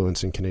Rebels'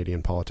 influence in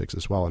Canadian politics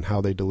as well, and how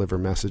they deliver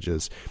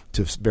messages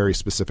to very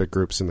specific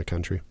groups in the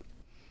country.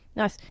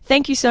 Nice.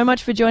 Thank you so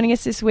much for joining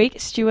us this week,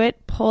 Stuart,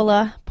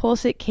 Paula,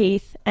 Paulset,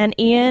 Keith, and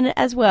Ian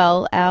as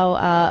well,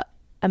 our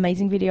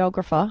amazing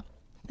videographer.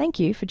 Thank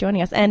you for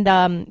joining us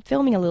and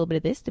filming a little bit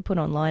of this to put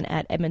online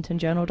at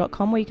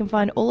edmontonjournal.com, where you can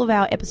find all of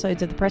our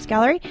episodes of the Press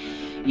Gallery.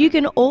 You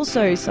can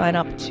also sign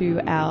up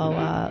to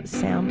our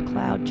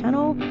SoundCloud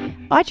channel,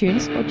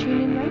 iTunes, or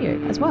TuneIn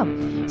Radio as well.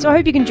 So I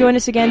hope you can join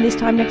us again this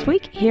time next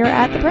week here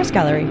at the Press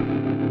Gallery.